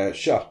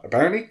shot,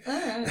 apparently.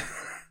 Alright.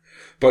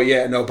 But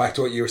yeah, no, back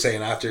to what you were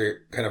saying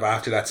after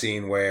that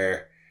scene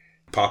where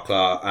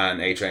Popclaw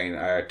and A-Train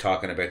are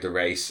talking about the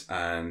race,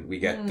 and we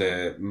get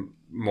the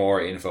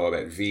more info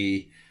about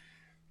V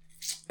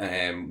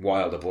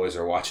while the boys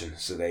are watching.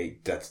 So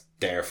that's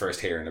their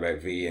first hearing about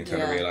V and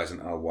kind of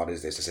realising, oh, what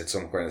is this? Is it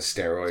some kind of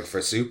steroid for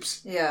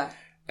soups? Yeah.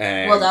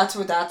 Well,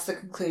 that's the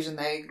conclusion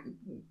they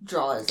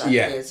draw, is that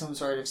it is some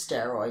sort of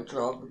steroid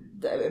drug,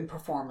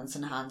 performance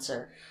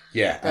enhancer.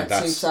 Yeah, that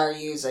soups are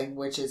using,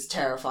 which is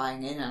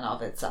terrifying in and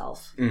of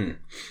itself.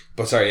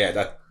 But sorry,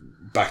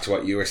 back to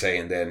what you were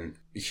saying then,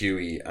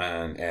 Huey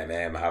and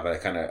MM have a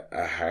kind of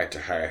a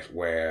heart-to-heart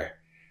where,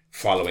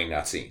 following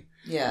that scene,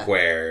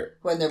 where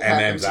when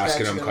MM's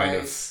asking him kind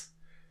of,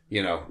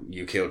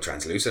 you killed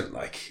Translucent,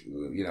 like,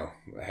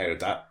 how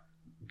did that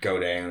go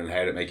down and how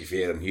did it make you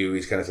feel? And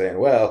Huey's kind of saying,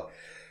 well,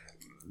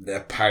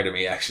 that part of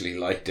me actually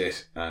liked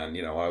it, and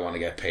I want to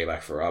get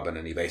payback for Robin,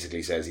 and he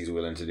basically says he's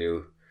willing to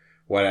do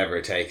whatever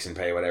it takes and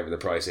pay whatever the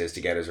price is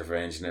to get his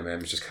revenge. And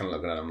MM's just kind of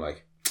looking at him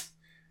like,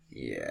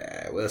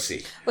 yeah, we'll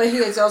see. Well,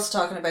 he was also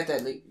talking about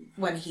that, like,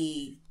 when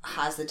he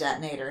has the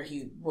detonator,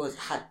 he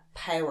had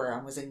power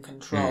and was in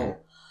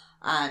control.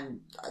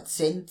 And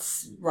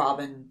since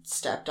Robin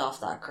stepped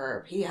off that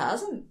curb, he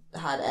hasn't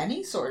had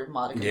any sort of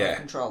modicum of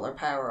control or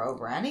power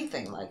over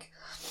anything.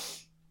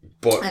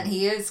 And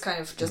he is kind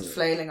of just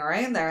flailing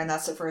around there, and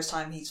that's the first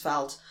time he's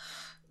felt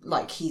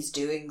like he's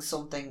doing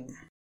something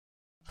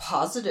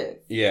positive.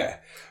 Yeah,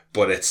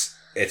 but it's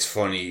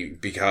funny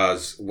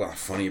because,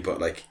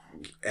 but like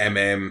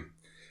MM,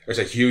 or it's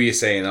like Huey is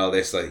saying all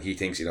this, like he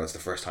thinks, it's the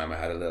first time I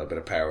had a little bit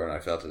of power and I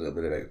felt a little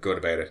bit good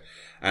about it.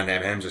 And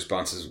MM's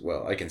response is,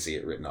 well, I can see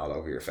it written all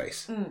over your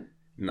face. And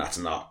that's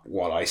not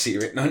what I see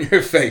written on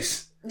your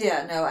face.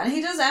 Yeah, no, and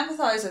he does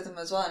empathise with him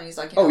as well, and he's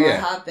like, I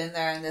have been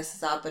there and this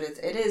is that, but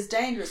it is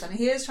dangerous, and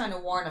he is trying to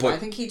warn him. But I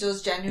think he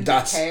does genuinely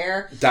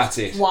care. That's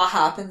it. What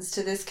happens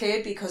to this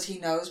kid, because he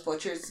knows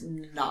Butcher's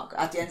not,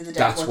 at the end of the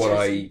day,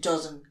 Butcher's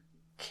doesn't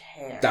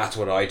care. That's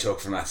what I took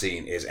from that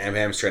scene, is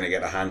MM's trying to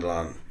get a handle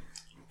on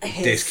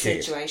his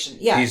situation.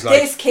 Yeah, he's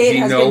like, this kid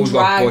has been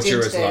dragged into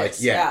this.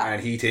 like. Yeah,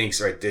 and he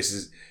thinks, right, this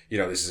is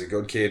a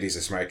good kid. He's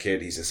a smart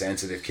kid. He's a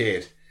sensitive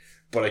kid.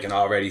 But I can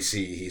already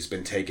see he's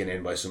been taken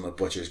in by some of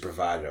Butcher's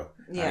bravado.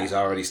 Yeah. And he's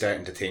already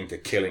starting to think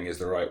that killing is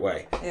the right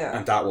way. Yeah.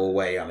 And that will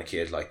weigh on a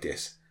kid like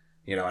this.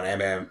 You know,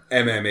 and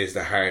MM is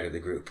the heart of the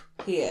group.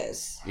 He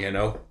is. You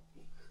know?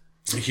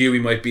 Huey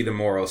might be the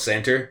moral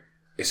centre,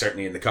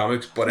 certainly in the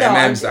comics, but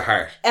MM's the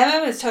heart.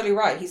 MM is totally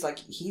right. He's like,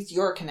 he's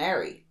your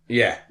canary.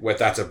 Yeah, well,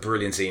 that's a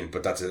brilliant scene,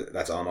 but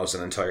that's almost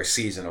an entire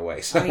season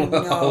away. So I mean,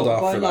 we'll hold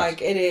off but for like,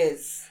 that. It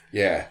is.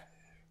 Yeah.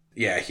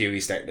 Yeah,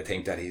 Huey's starting to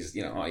think that he's,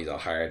 he's all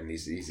hard and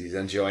he's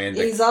enjoying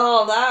he's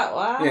all that,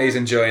 wow. Yeah, he's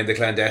enjoying the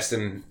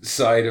clandestine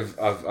side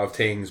of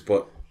things,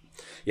 but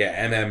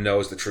yeah, MM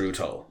knows the true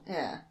toll.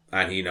 Yeah.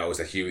 And he knows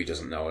that Huey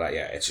doesn't know that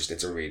yet.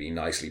 It's a really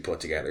nicely put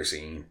together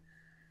scene.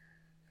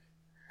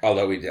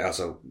 Although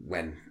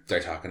when they're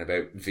talking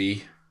about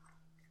V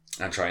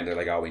and trying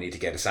to we need to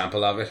get a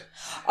sample of it.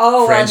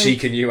 Oh, Frenchie,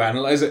 can you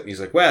analyse it? And he's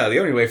like, well, the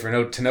only way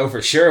to know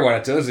for sure what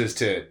it does is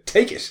to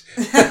take it.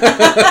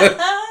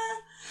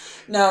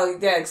 No,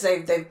 yeah, because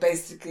they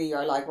basically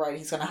are like, right,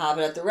 he's going to have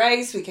it at the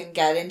race. We can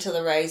get into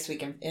the race. We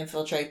can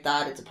infiltrate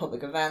that. It's a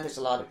public event. There's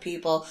a lot of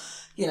people.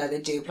 You know,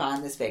 they do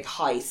plan this big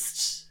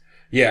heist.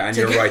 Yeah, and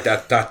you're right.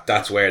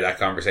 That's where that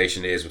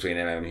conversation is between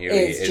MM and Huey.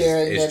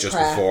 Is just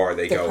before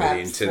they go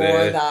into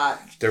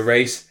the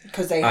race.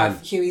 Because they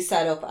have Huey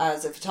set up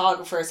as a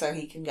photographer, so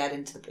he can get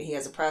into he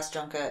has a press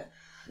junket.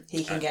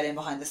 He can get in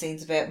behind the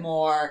scenes a bit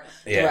more.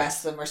 The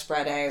rest of them are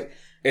spread out.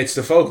 It's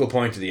the focal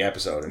point of the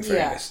episode, in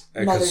fairness.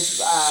 Because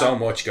so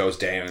much goes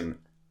down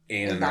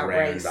in and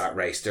around that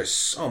race. There's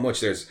so much.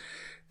 There's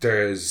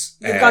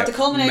you've got the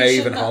culmination,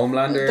 Maeve and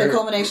Homelander. The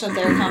culmination of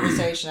their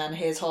conversation and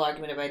his whole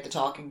argument about the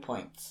talking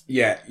points.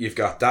 Yeah, you've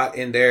got that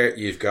in there.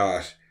 You've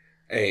got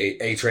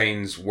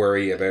A-Train's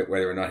worry about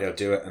whether or not he'll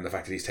do it and the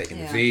fact that he's taking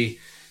the V.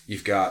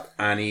 You've got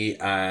Annie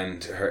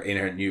and her in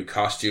her new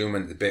costume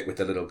and the bit with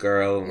the little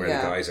girl where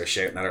the guys are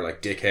shouting at her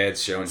like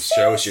dickheads, show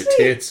us your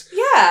tits.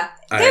 Yeah.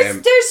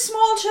 There's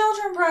small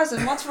children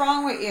present. What's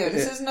wrong with you?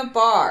 This isn't a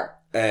bar.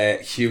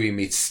 Huey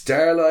meets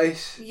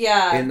Starlight.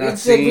 Yeah. In that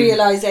it's scene. The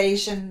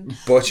realization.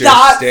 Butcher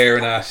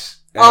staring at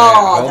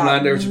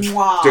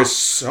Homelander. There's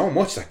so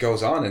much that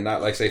goes on in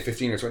that,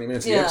 15 or 20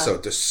 minutes of the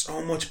episode. There's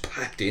so much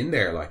packed in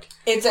there.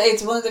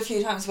 It's one of the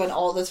few times when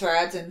all the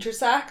threads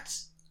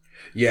intersect.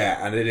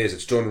 Yeah, and it is.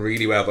 It's done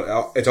really well,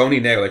 but it's only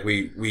now,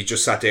 we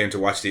just sat down to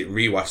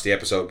rewatch the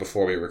episode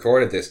before we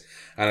recorded this,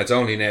 and it's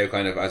only now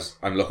kind of, as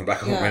I'm looking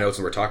back over my notes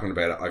and we're talking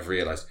about it, I've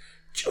realised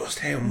just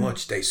how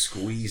much they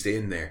squeezed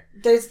in there.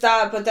 There's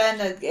that, but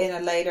then in a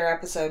later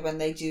episode when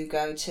they do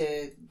go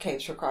to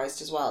Capes for Christ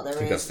as well, I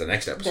think that's the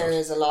next episode. There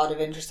is a lot of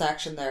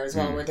intersection there as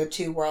well, where the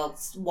two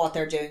worlds, what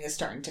they're doing is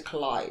starting to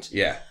collide.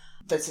 Yeah.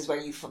 This is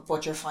where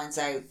Butcher finds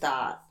out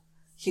that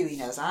Huey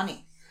knows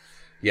Annie.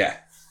 Yeah.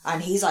 And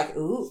he's like,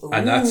 ooh.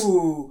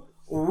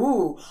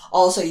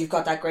 Also, you've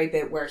got that great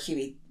bit where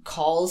Huey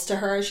calls to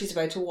her. She's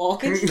about to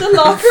walk into the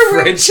locker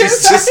room.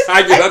 Frenchie's just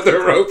hanging on the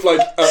rope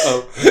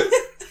uh-oh.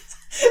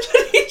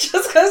 But he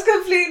just goes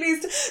completely...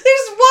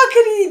 what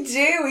can he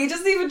do? He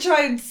doesn't even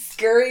try and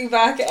scurry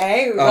back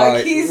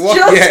out. He's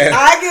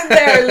hanging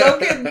there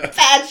looking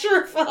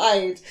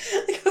petrified.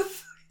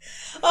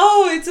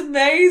 It's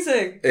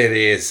amazing. It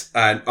is.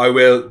 And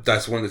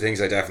that's one of the things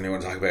I definitely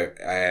want to talk about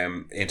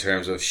in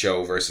terms of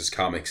show versus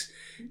comics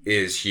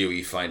is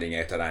Huey finding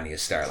out that Annie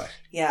is Starlight.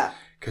 Yeah.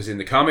 Because in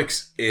the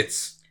comics,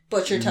 it's...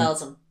 Butcher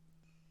tells him.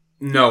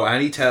 No,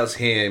 Annie tells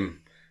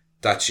him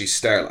that she's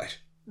Starlight.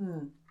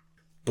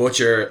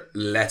 Butcher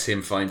lets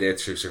him find out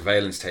through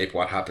surveillance tape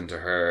what happened to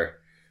her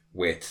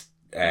with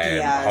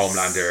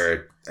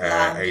Homelander,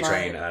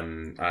 A-Train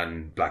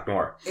and Black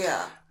Noir.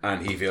 Yeah.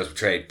 And he feels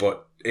betrayed.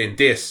 But in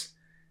this...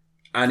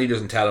 Annie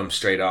doesn't tell him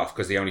straight off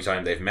because the only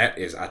time they've met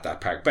is at that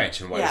park bench.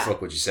 And why the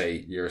fuck would you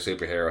say you're a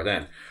superhero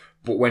then?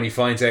 But when he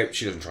finds out,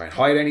 she doesn't try and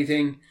hide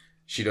anything.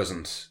 She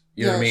doesn't,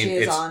 you know what I mean? She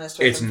is honest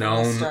with him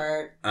known, from the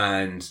start.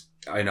 And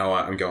I know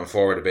I'm going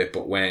forward a bit,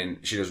 but when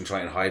she doesn't try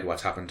and hide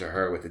what's happened to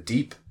her with the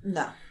Deep.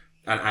 No.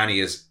 And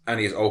Annie is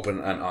open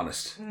and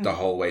honest the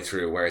whole way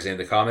through. Whereas in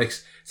the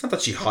comics, it's not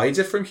that she hides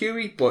it from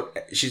Huey,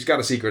 but she's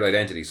got a secret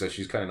identity, so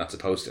she's kind of not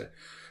supposed to.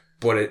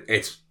 But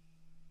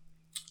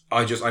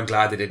I'm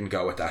glad they didn't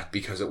go with that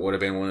because it would have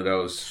been one of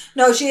those.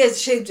 No, she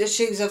is.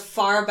 She's a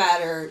far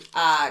better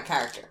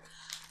character.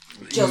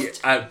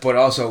 But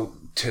also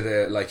to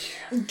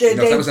if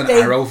that was an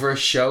Arrowverse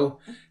show,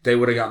 they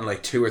would have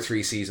gotten 2 or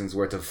 3 seasons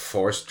worth of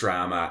forced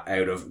drama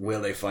out of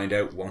will they find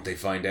out, won't they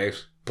find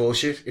out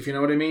bullshit, if you know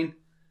what I mean.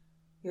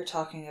 You're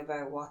talking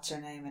about what's her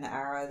name in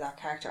Arrow, that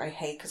character I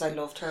hate because I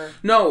loved her.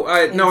 No,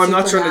 I'm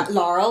not trying to.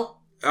 Laurel.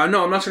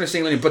 No, I'm not trying to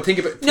single anyone, but think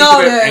about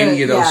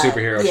any of those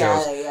superhero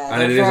shows,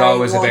 and it is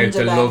always about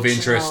the love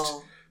interest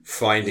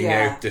finding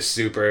out the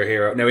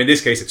superhero. Now, in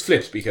this case, it's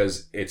flipped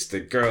because it's the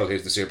girl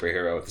who's the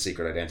superhero with the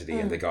secret identity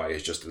and the guy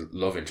is just a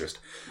love interest.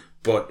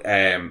 But,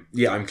 I'm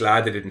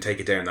glad they didn't take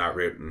it down that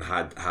route and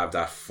have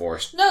that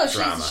forced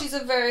drama. She's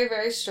a very,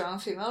 very strong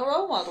female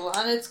role model,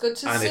 and it's good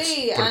to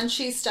see. And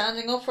she's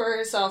standing up for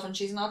herself, and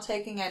she's not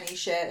taking any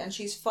shit, and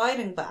she's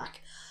fighting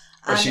back.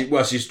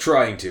 She's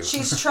trying to.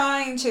 She's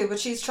trying to, but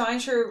she's trying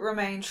to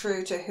remain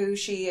true to who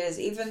she is,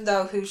 even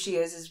though who she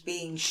is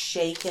being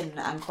shaken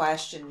and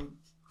questioned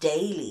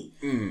daily.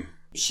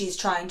 She's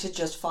trying to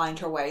just find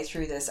her way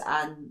through this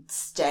and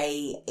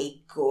stay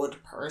a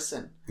good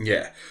person.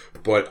 Yeah,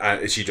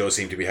 but she does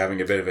seem to be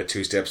having a bit of a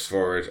 2 steps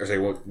forward, or say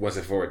 1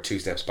 step forward, 2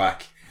 steps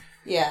back.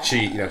 Yeah.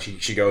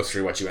 She goes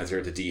through what she went through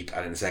at the deep,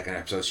 and in the second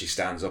episode she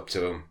stands up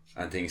to him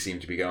and things seem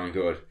to be going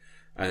good.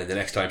 And then the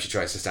next time she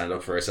tries to stand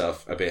up for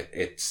herself a bit,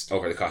 it's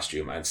over the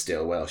costume, and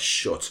Stillwell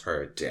shuts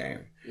her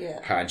down. Yeah.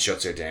 And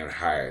shuts her down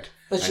hard.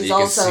 But she's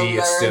also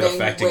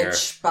learning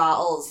which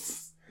battles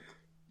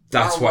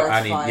that's what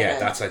Annie,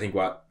 that's I think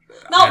what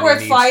not Annie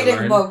worth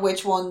fighting, but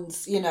which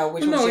ones, which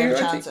ones you have a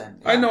chance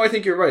in. I know, I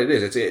think you're right, it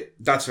is.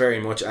 That's very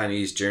much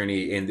Annie's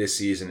journey in this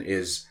season,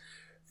 is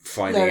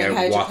finding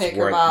out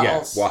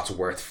what's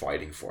worth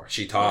fighting for.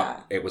 She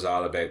thought it was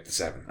all about the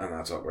 7, and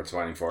that's what worth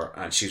fighting for,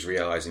 and she's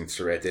realising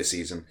throughout this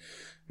season,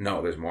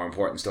 no, there's more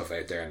important stuff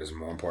out there, and there's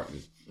more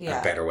important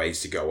and better ways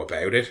to go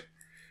about it.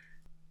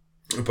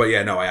 But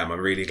I'm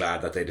really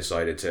glad that they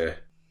decided to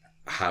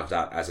have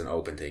that as an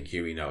open thing.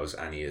 Hughie knows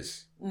Annie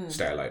is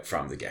Starlight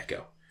from the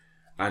get-go,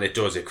 and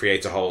it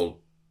creates a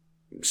whole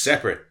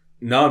separate,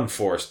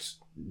 non-forced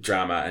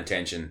drama and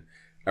tension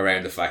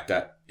around the fact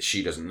that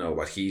she doesn't know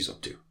what he's up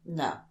to.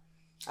 No.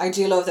 I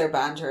do love their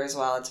banter as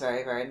well. It's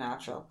very, very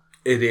natural.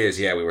 It is,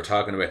 yeah. We were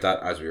talking about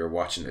that as we were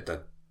watching it,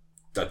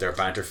 that their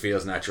banter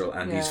feels natural,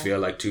 and these feel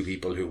like two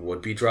people who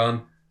would be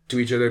drawn to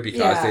each other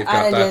because they've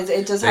got that.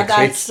 It does have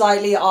that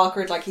slightly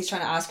awkward, like he's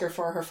trying to ask her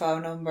for her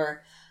phone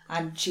number,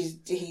 and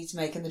he's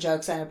making the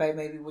joke saying about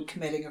maybe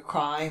committing a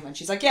crime, and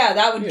she's like,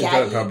 that would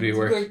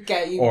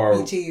get you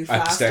or to you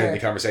faster. At the start of the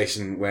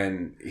conversation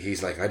when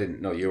he's like, I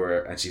didn't know you were,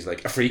 and she's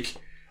like, a freak.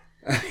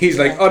 He's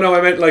like, oh no,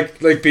 I meant like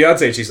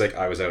Beyonce, and she's like,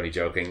 I was only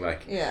joking,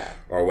 like. Yeah.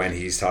 Or when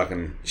she's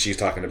talking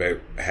about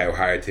how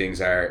hard things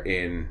are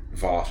in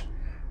Vought,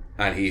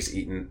 and he's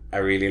eating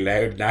a really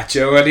loud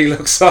nacho, and he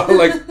looks all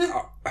like,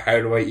 how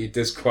do I eat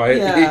this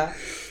quietly? Yeah.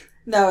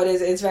 No, it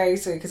is. It's very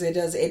sweet because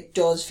it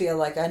does feel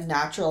like a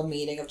natural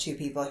meeting of two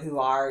people who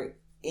are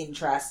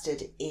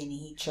interested in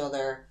each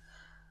other.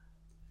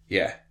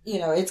 Yeah.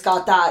 It's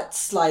got that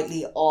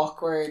slightly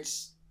awkward,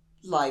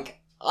 like,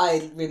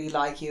 I really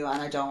like you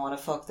and I don't want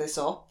to fuck this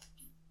up.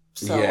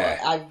 So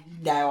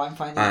I'm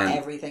finding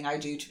everything I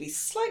do to be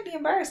slightly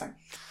embarrassing.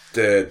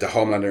 The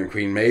Homelander and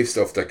Queen Maeve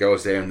stuff that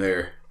goes down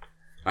there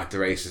at the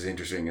race is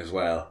interesting as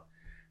well,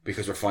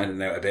 because we're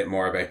finding out a bit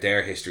more about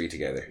their history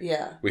together.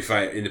 Yeah. We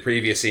find in the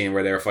previous scene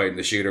where they were fighting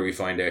the shooter, we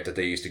find out that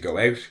they used to go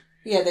out.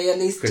 Yeah, they at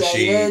least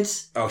dated.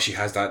 She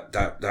has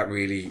that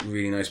really,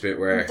 really nice bit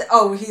where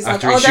he's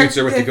after he shoots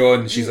her with the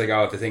gun, she's like,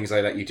 the things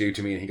I let you do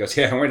to me, and he goes,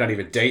 we're not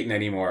even dating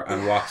anymore,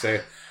 and walks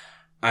out.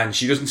 And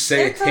she doesn't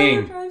say a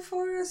thing,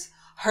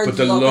 but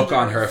the look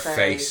on her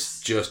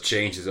face just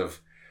changes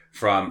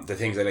from the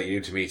things I let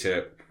you do to me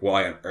to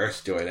why on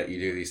earth do I let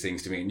you do these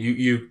things to me? And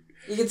you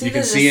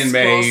can see in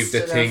Maeve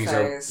that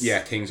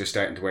things are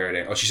starting to wear her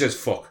down. Oh, she says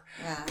fuck.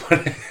 Yeah.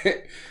 But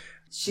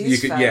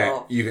she's fed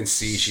up. You can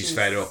see she's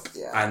fed up.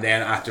 Yeah. And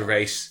then at the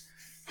race,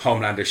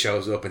 Homelander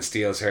shows up and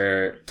steals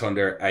her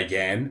thunder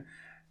again,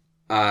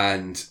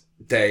 and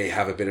they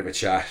have a bit of a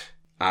chat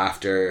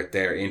after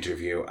their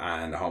interview,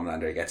 and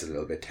Homelander gets a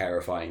little bit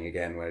terrifying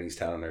again when he's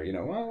telling her,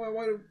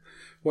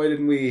 why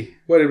did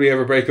we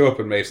ever break up?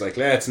 And Maeve's like,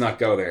 let's not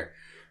go there.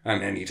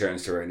 And then he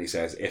turns to her and he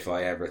says, if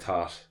I ever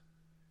thought,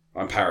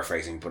 I'm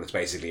paraphrasing, but it's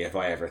basically, if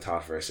I ever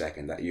thought for a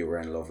second that you were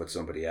in love with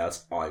somebody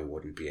else, I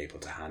wouldn't be able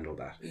to handle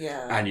that.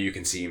 Yeah. And you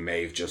can see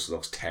Maeve just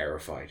looks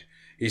terrified.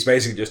 He's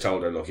basically just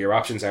told her, look, your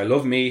options are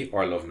love me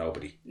or love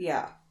nobody.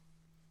 Yeah.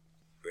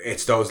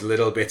 It's those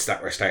little bits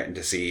that we're starting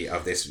to see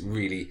of this,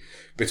 really,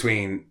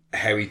 between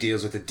how he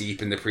deals with the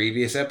deep in the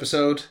previous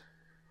episode.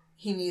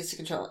 He needs to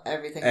control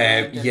everything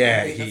around him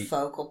and be the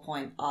focal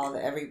point of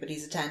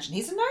everybody's attention.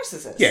 He's a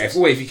narcissist. Yeah,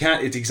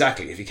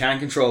 if he can't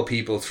control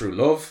people through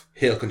love,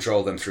 he'll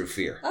control them through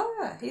fear. Oh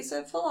yeah, he's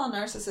a full-on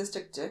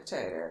narcissistic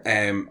dictator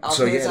of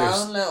his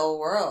own little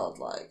world.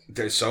 Like,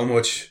 there's so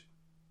much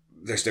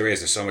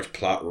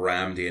plot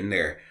rammed in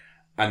there.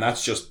 And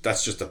that's just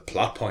the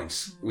plot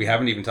points. We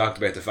haven't even talked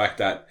about the fact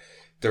that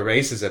the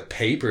race is a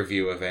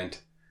pay-per-view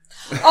event.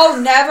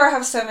 Never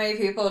have so many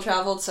people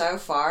travelled so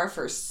far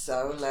for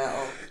so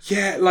little.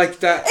 Yeah, like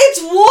that.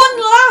 It's 1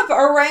 lap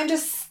around a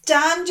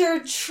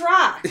standard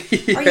track.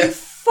 Yeah. Are you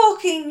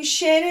fucking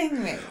shitting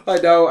me? I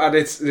know, and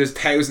there's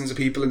thousands of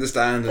people in the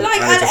stand, and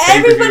it's a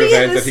everybody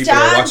event in the that people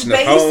are watching stand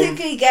at home.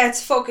 basically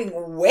gets fucking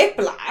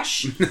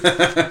whiplash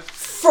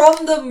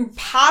from them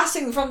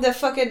passing from the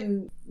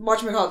fucking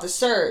the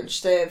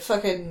surge, the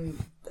fucking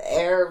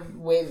air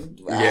wind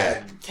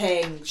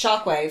thing,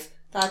 shockwave.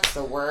 That's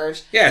the word.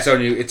 Yeah, it's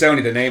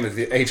only the name of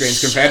the A-Train's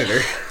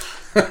competitor.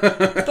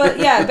 But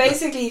yeah,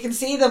 basically you can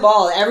see them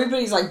all.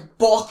 Everybody's like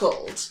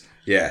buckled.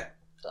 Yeah.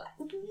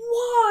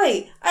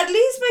 Why? At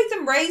least make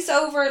them race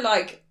over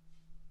like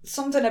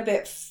something a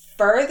bit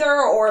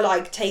further, or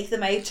like take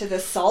them out to the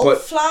salt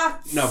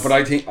flats. No, but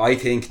I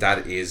think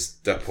that is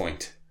the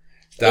point.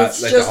 That,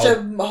 it's like just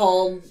a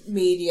whole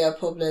media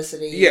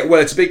publicity. Yeah, well,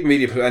 it's a big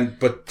media,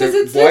 but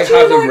it's why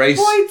have them race?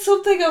 Quite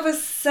something of a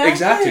second.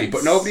 Exactly,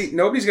 but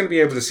nobody's going to be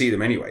able to see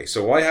them anyway.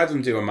 So why have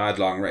them do a mad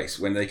long race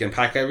when they can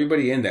pack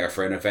everybody in there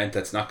for an event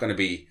that's not going to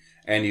be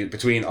any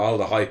between all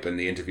the hype and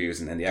the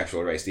interviews and the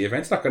actual race? The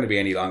event's not going to be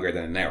any longer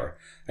than an hour,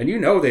 and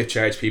they've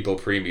charged people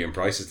premium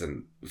prices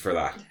for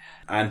that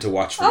and to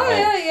watch from home.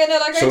 No,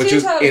 like so I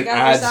do totally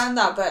understand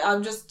that, but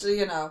I'm just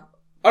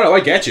Oh no,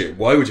 I get you.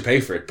 Why would you pay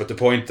for it? But the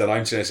point that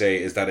I'm trying to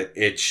say is that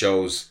it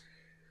shows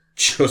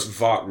just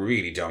VOT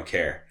really don't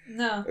care.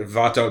 No.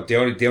 VOT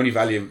don't, the only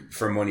value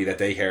for money that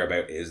they care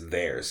about is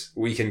theirs.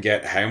 We can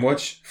get how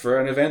much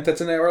for an event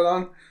that's an hour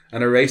long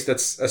and a race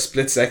that's a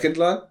split second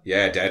long?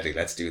 Yeah, deadly.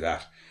 Let's do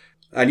that.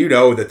 And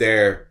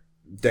that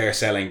they're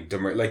selling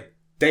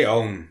they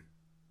own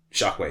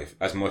Shockwave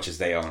as much as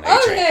they own A-Train.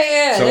 Oh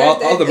yeah. So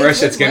all the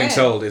merch that's getting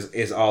sold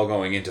is all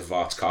going into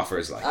VOT's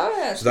coffers, like. Oh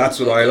yeah. So that's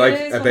what I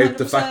like about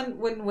the fact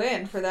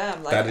win-win for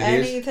them. Like that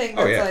anything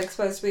that's like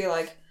supposed to be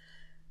like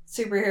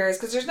superheroes,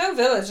 because there's no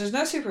villains, there's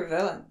no super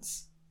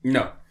villains.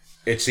 No,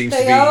 it seems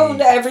they to be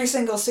own every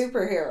single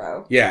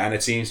superhero. Yeah, and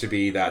it seems to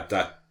be that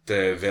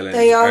the villains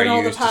they own are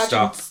all used the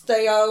pageants. to stop.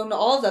 They own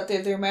all that.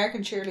 They're the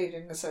American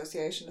Cheerleading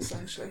Association,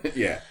 essentially.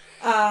 Yeah.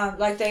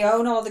 Like they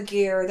own all the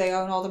gear, they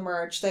own all the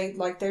merch.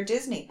 They're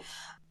Disney.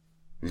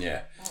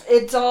 Yeah.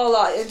 It's all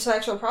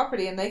intellectual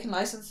property, and they can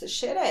license the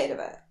shit out of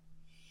it.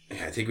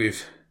 Yeah, I think we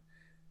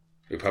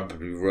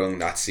probably rung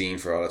that scene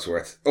for all it's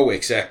worth. Oh,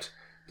 except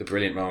the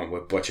brilliant moment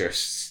with Butcher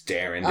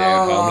staring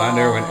down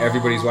Homelander when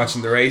everybody's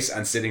watching the race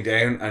and sitting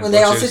down, and when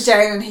they all sit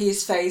down and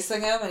he's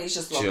facing him and he's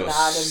just looking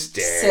at him,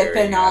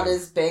 sipping on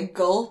his big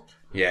gulp.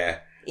 Yeah.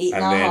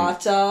 Eating a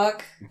hot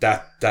dog.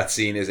 That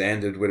scene is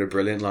ended with a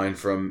brilliant line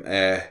from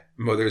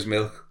Mother's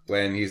Milk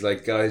when he's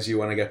like, guys, you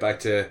want to get back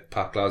to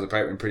Pop Claw's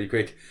apartment pretty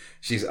quick.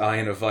 She's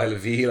eyeing a vial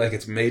of V like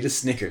it's made of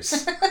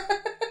Snickers.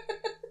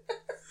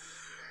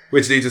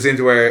 Which leads us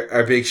into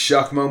our big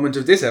shock moment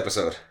of this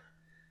episode.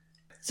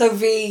 So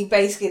V,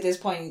 basically at this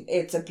point,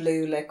 it's a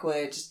blue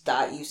liquid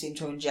that you seem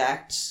to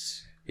inject.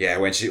 Yeah,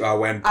 when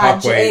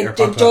Pop Way... It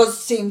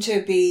does seem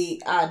to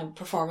be a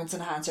performance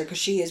enhancer, because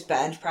she is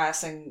bench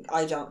pressing,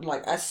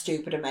 a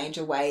stupid amount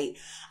of weight.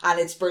 And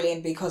it's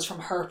brilliant because from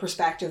her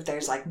perspective,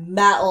 there's like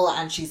metal,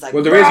 and she's like...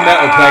 Well, there is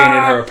metal playing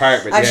in her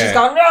apartment, and she's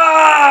going,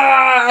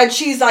 Rah! And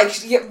she's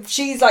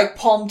like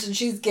pumped, and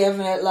she's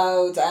giving it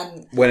loads,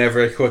 and... Whenever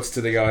it cuts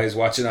to the guys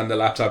watching on the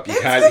laptop, you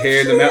can't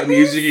hear the metal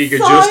music, you can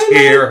just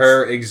hear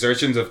her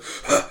exertions of...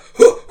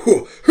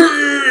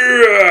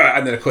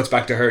 And then it cuts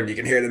back to her and you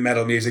can hear the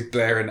metal music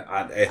blaring,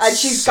 and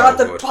she's got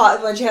the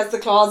pot when she has the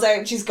claws out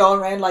and she's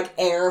going around like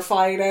air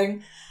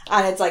fighting,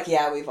 and it's like,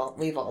 yeah, we've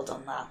all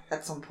done that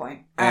at some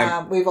point.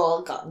 We've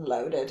all gotten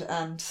loaded,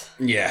 and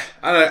yeah,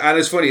 and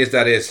as funny as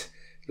that is,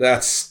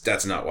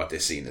 that's not what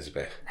this scene is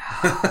about.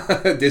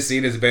 No. This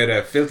scene is about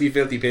a filthy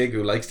pig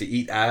who likes to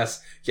eat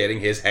ass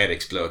getting his head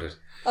exploded.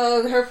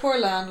 Oh, her poor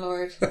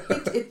landlord.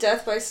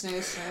 Death by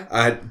snooze.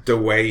 The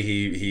way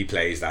he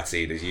plays that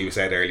scene, as you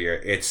said earlier,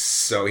 it's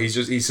so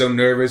he's so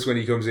nervous when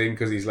he comes in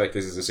because he's like,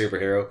 this is a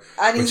superhero,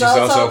 and she's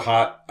also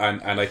hot,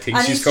 and I think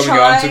she's coming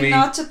on to me.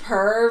 Not to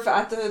perv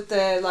at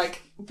the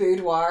like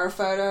boudoir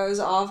photos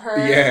of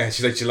her. Yeah,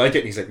 she's like, do you like it?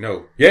 And he's like,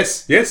 no,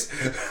 yes.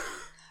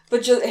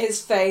 But just his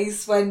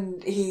face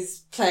when he's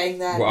playing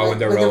that, when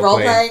the role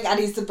playing, and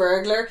he's the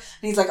burglar, and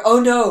he's like, "Oh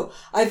no,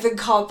 I've been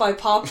caught by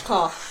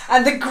Popclaw,"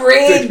 and the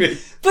grin.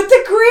 But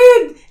the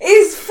grin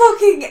is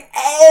fucking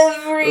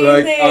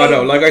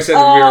everything. Like I said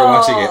when we were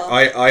watching it,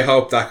 I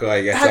hope that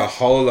guy gets a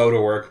whole load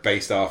of work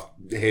based off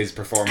his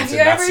performance in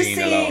that scene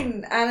alone. Have you ever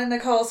seen Anna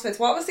Nicole Smith?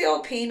 What was the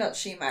old peanut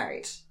she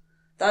married?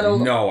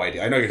 No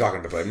idea. I know you're talking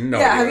about. No.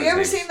 Yeah, have you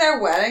ever seen their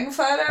wedding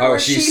photo where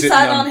she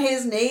sat on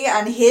his knee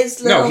and his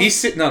little... No, he's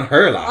sitting on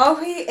her lap.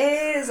 Oh, he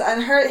is,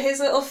 and his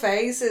little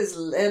face is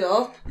lit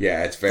up.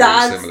 Yeah, it's very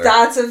similar.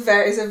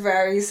 It's a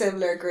very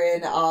similar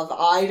grin of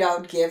I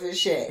don't give a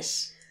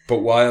shit. But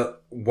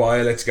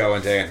while it's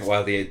going down,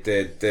 while the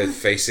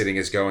face sitting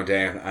is going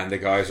down, and the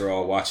guys are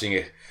all watching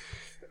it,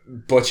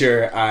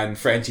 Butcher and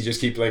Frenchie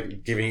just keep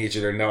like giving each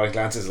other knowing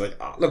glances, like,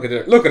 oh, look at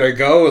her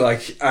go,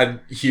 like, and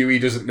Huey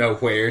doesn't know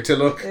where to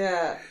look.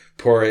 Yeah,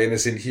 poor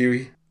innocent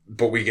Huey.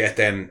 But we get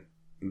then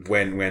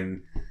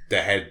when the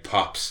head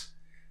pops,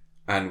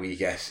 and we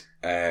get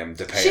the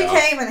payoff. She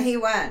came and he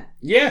went.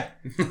 Yeah,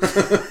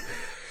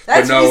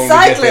 that's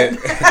recycling.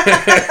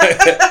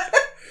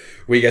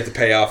 We get the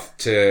payoff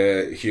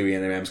to Huey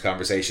and M's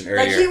conversation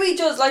earlier. Like Huey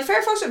does, like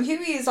fair fuck to him,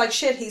 Huey is like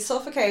shit, he's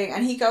suffocating,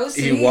 and he goes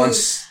to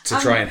wants to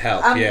try and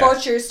help. And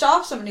Butcher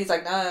stops him and he's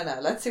like, no,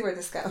 let's see where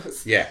this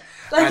goes. Yeah.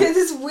 Like, in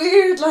this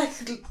weird, like,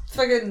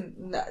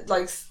 fucking,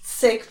 like,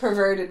 sick,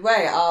 perverted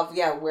way of,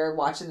 we're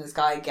watching this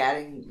guy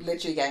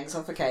literally getting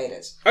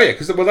suffocated. Oh, yeah,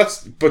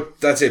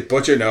 that's it.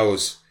 Butcher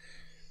knows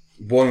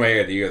one way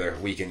or the other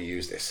we can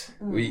use this.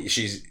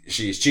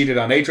 She's cheated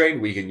on A-Train,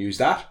 we can use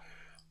that.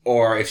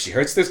 Or if she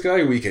hurts this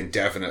guy, we can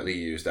definitely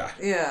use that.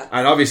 Yeah.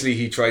 And obviously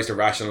he tries to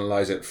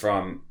rationalise it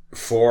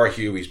for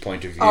Huey's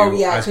point of view. Oh,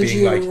 yeah, as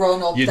being like,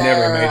 you'd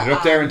never made it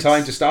up there in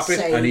time to stop it.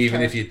 And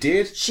even if you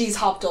did... She's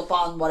hopped up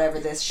on whatever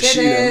this shit she'd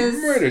is.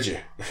 Have murdered you.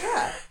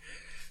 Yeah.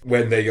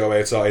 When they go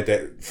outside,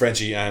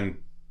 Frenchie and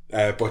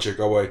Butcher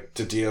go out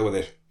to deal with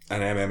it.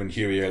 And and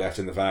Huey are left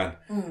in the van.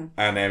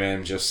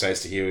 And just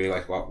says to Huey,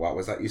 like, what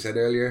was that you said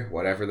earlier?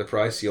 Whatever the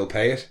price, you'll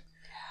pay it.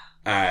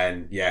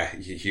 And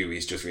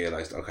Huey's just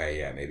realised,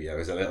 okay, maybe I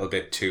was a little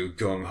bit too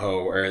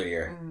gung-ho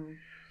earlier.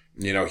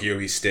 You know,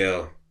 Huey's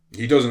still...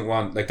 He doesn't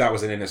want... Like, that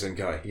was an innocent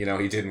guy. You know,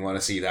 he didn't want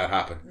to see that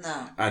happen.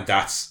 No. And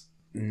that's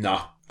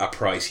not a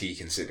price he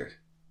considered.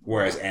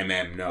 Whereas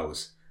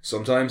knows.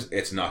 Sometimes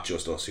it's not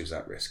just us who's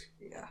at risk.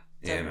 Yeah.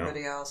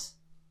 Everybody else.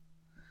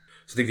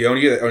 So I think the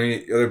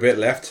only other bit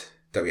left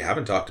that we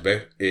haven't talked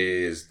about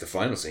is the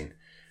final scene.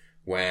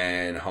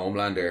 When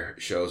Homelander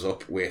shows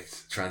up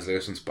with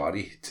Translucent's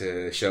body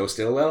to show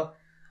Stillwell.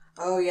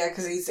 Oh, yeah,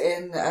 because he's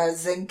in a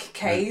zinc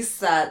case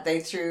that they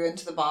threw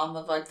into the bottom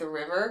of, like, the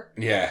river.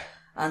 Yeah.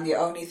 And the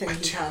only thing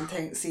he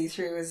can't see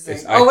through is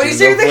zinc. When he's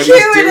doing the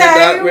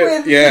Q&A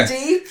with the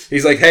Deep.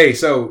 He's like, hey,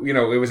 so, you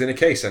know, it was in a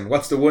case, and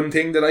what's the one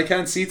thing that I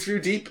can't see through,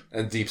 Deep?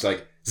 And Deep's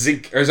like,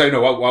 zinc. Or sorry,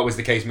 no, what was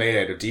the case made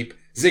out of, Deep?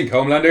 Zinc,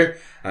 Homelander.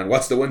 And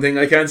what's the one thing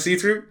I can't see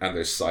through? And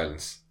there's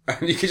silence.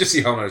 And you can just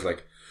see Homelander's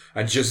like...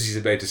 And just as he's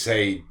about to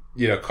say,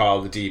 you know,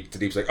 call the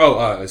Deep's like,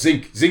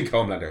 zinc,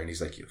 Homelander. And he's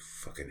like, you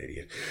fucking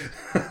idiot.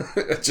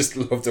 I just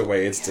love the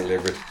way it's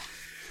delivered.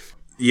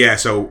 Yeah,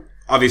 so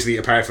obviously,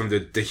 apart from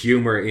the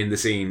humour in the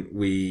scene,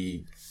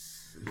 we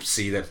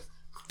see that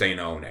they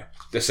know now.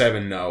 The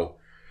Seven know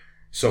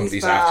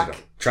somebody's after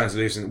them.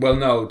 Translucent. Well,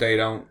 no, they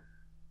don't.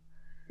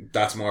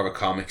 That's more of a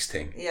comics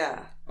thing.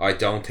 Yeah. I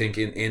don't think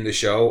in the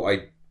show,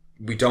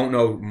 we don't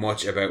know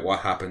much about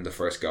what happened the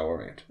first go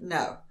around.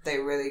 No, they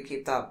really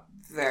keep that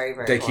very,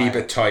 very They quiet.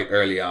 keep it tight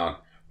early on.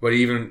 But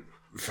even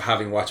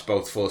having watched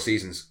both full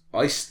seasons,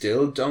 I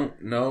still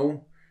don't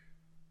know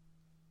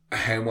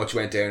how much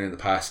went down in the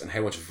past and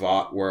how much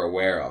Vought we're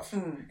aware of.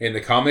 In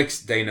the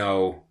comics, they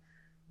know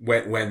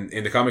when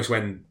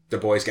the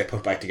boys get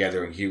put back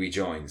together and Huey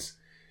joins,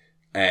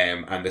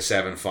 and the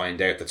Seven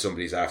find out that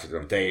somebody's after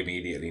them, they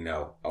immediately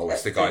know,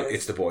 it's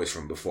the boys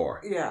from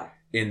before. Yeah.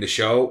 In the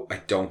show,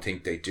 I don't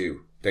think they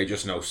do. They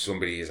just know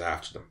somebody is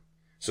after them.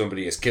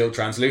 Somebody has killed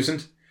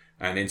Translucent.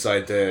 And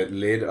inside the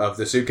lid of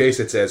the suitcase,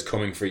 it says,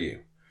 coming for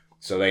you.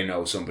 So they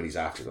know somebody's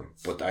after them.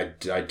 But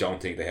I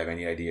don't think they have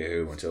any idea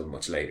who until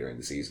much later in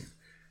the season.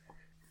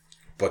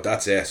 But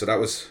that's it. So that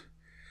was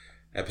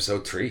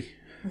episode 3.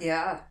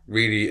 Yeah.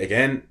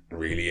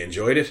 Really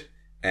enjoyed it.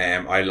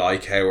 I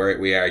like how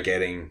we are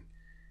getting...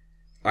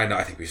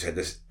 I think we've said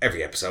this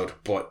every episode,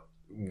 but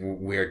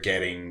we're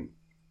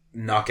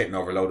not getting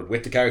overloaded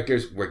with the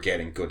characters, we're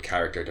getting good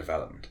character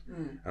development.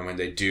 And when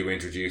they do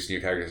introduce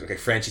new characters, okay,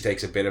 Frenchie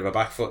takes a bit of a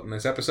back foot in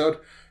this episode,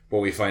 but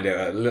we find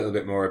out a little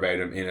bit more about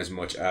him in as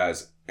much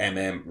as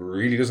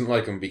really doesn't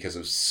like him because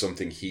of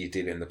something he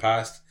did in the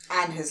past.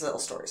 And his little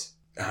stories.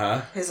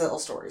 His little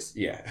stories.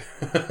 Yeah.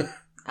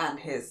 And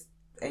his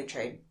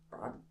A-Train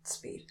on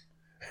speed.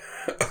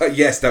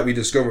 Yes, that we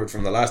discovered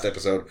from the last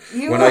episode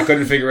I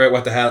couldn't figure out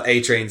what the hell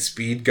A-Train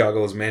speed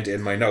goggles meant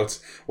in my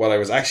notes. What I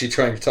was actually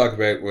trying to talk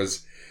about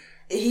was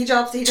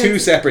two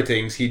separate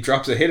things. He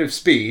drops a hit of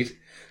speed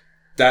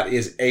that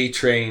is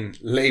A-Train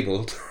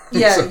labelled.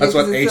 Yeah, so that's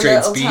what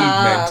A-Train speed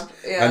meant.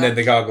 Yeah. And then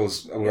the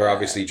goggles were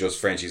obviously just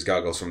Frenchie's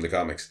goggles from the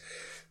comics.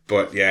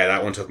 But yeah,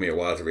 that one took me a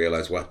while to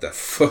realise what the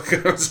fuck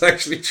I was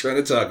actually trying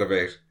to talk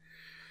about.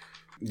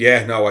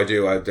 Yeah, no, I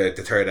do. The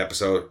third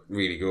episode,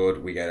 really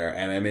good. We get our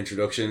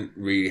introduction.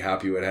 Really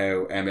happy with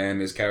how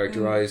is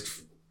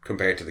characterised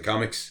compared to the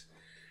comics.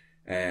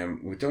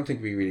 We don't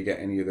think we really get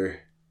any other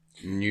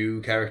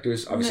new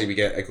characters. Obviously, we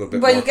get a good bit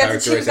more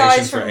characterization for A-Train. But you get the 2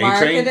 guys from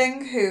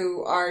marketing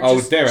who are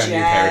just they're gems. New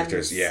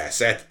characters, yeah.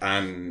 Seth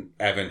and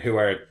Evan, who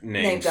are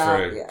named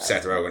for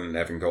Seth Rogen and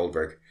Evan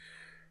Goldberg.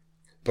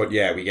 But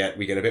yeah, we get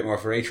a bit more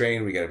for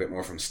A-Train. We get a bit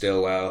more from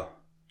Stillwell.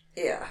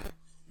 Yeah.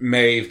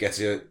 Maeve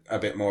gets a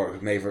bit more.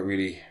 Maeve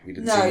we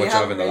didn't see much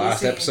of in the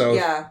last episode.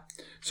 Yeah.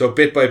 So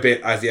bit by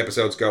bit, as the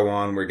episodes go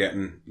on, we're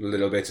getting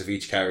little bits of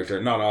each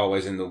character. Not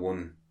always in the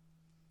one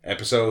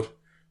episode.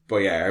 But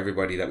yeah,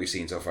 everybody that we've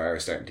seen so far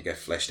is starting to get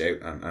fleshed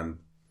out. And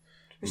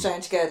we're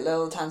starting to get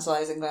little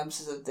tantalising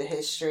glimpses of the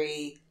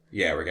history.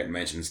 Yeah, we're getting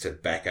mentions to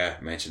Becca,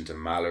 mention to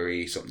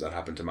Mallory, something that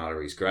happened to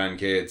Mallory's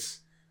grandkids.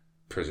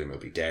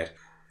 Presumably dead.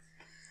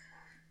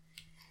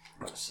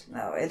 But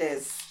no, it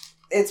is.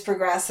 It's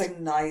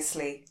progressing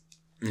nicely.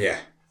 Yeah.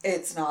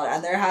 It's not.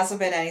 And there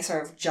hasn't been any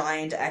sort of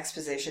giant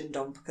exposition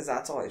dump because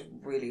that's always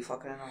really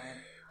fucking annoying.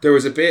 There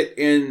was a bit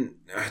in...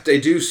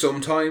 They do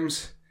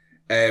sometimes,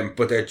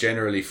 but they're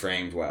generally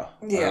framed well.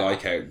 Yeah. I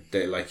like how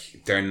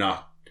they're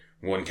not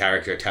one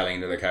character telling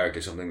another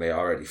character something they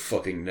already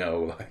fucking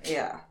know. Like,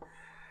 yeah.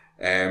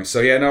 So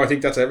yeah, no, I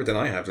think that's everything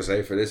I have to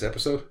say for this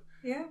episode.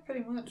 Yeah,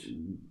 pretty much.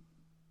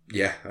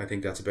 Yeah, I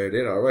think that's about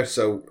it. Alright,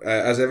 so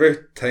as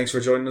ever, thanks for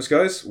joining us,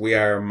 guys. We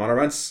are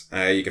Monorants.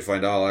 You can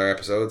find all our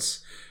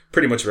episodes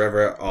pretty much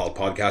wherever all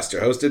podcasts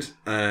are hosted.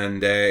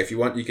 And if you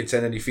want, you can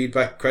send any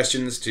feedback,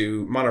 questions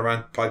to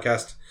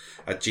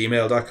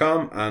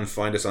monorantpodcast@gmail.com and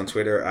find us on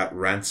Twitter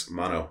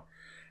 @rantsmono.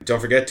 Don't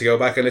forget to go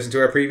back and listen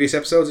to our previous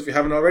episodes if you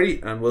haven't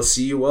already, and we'll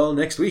see you all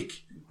next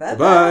week.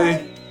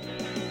 Bye-bye.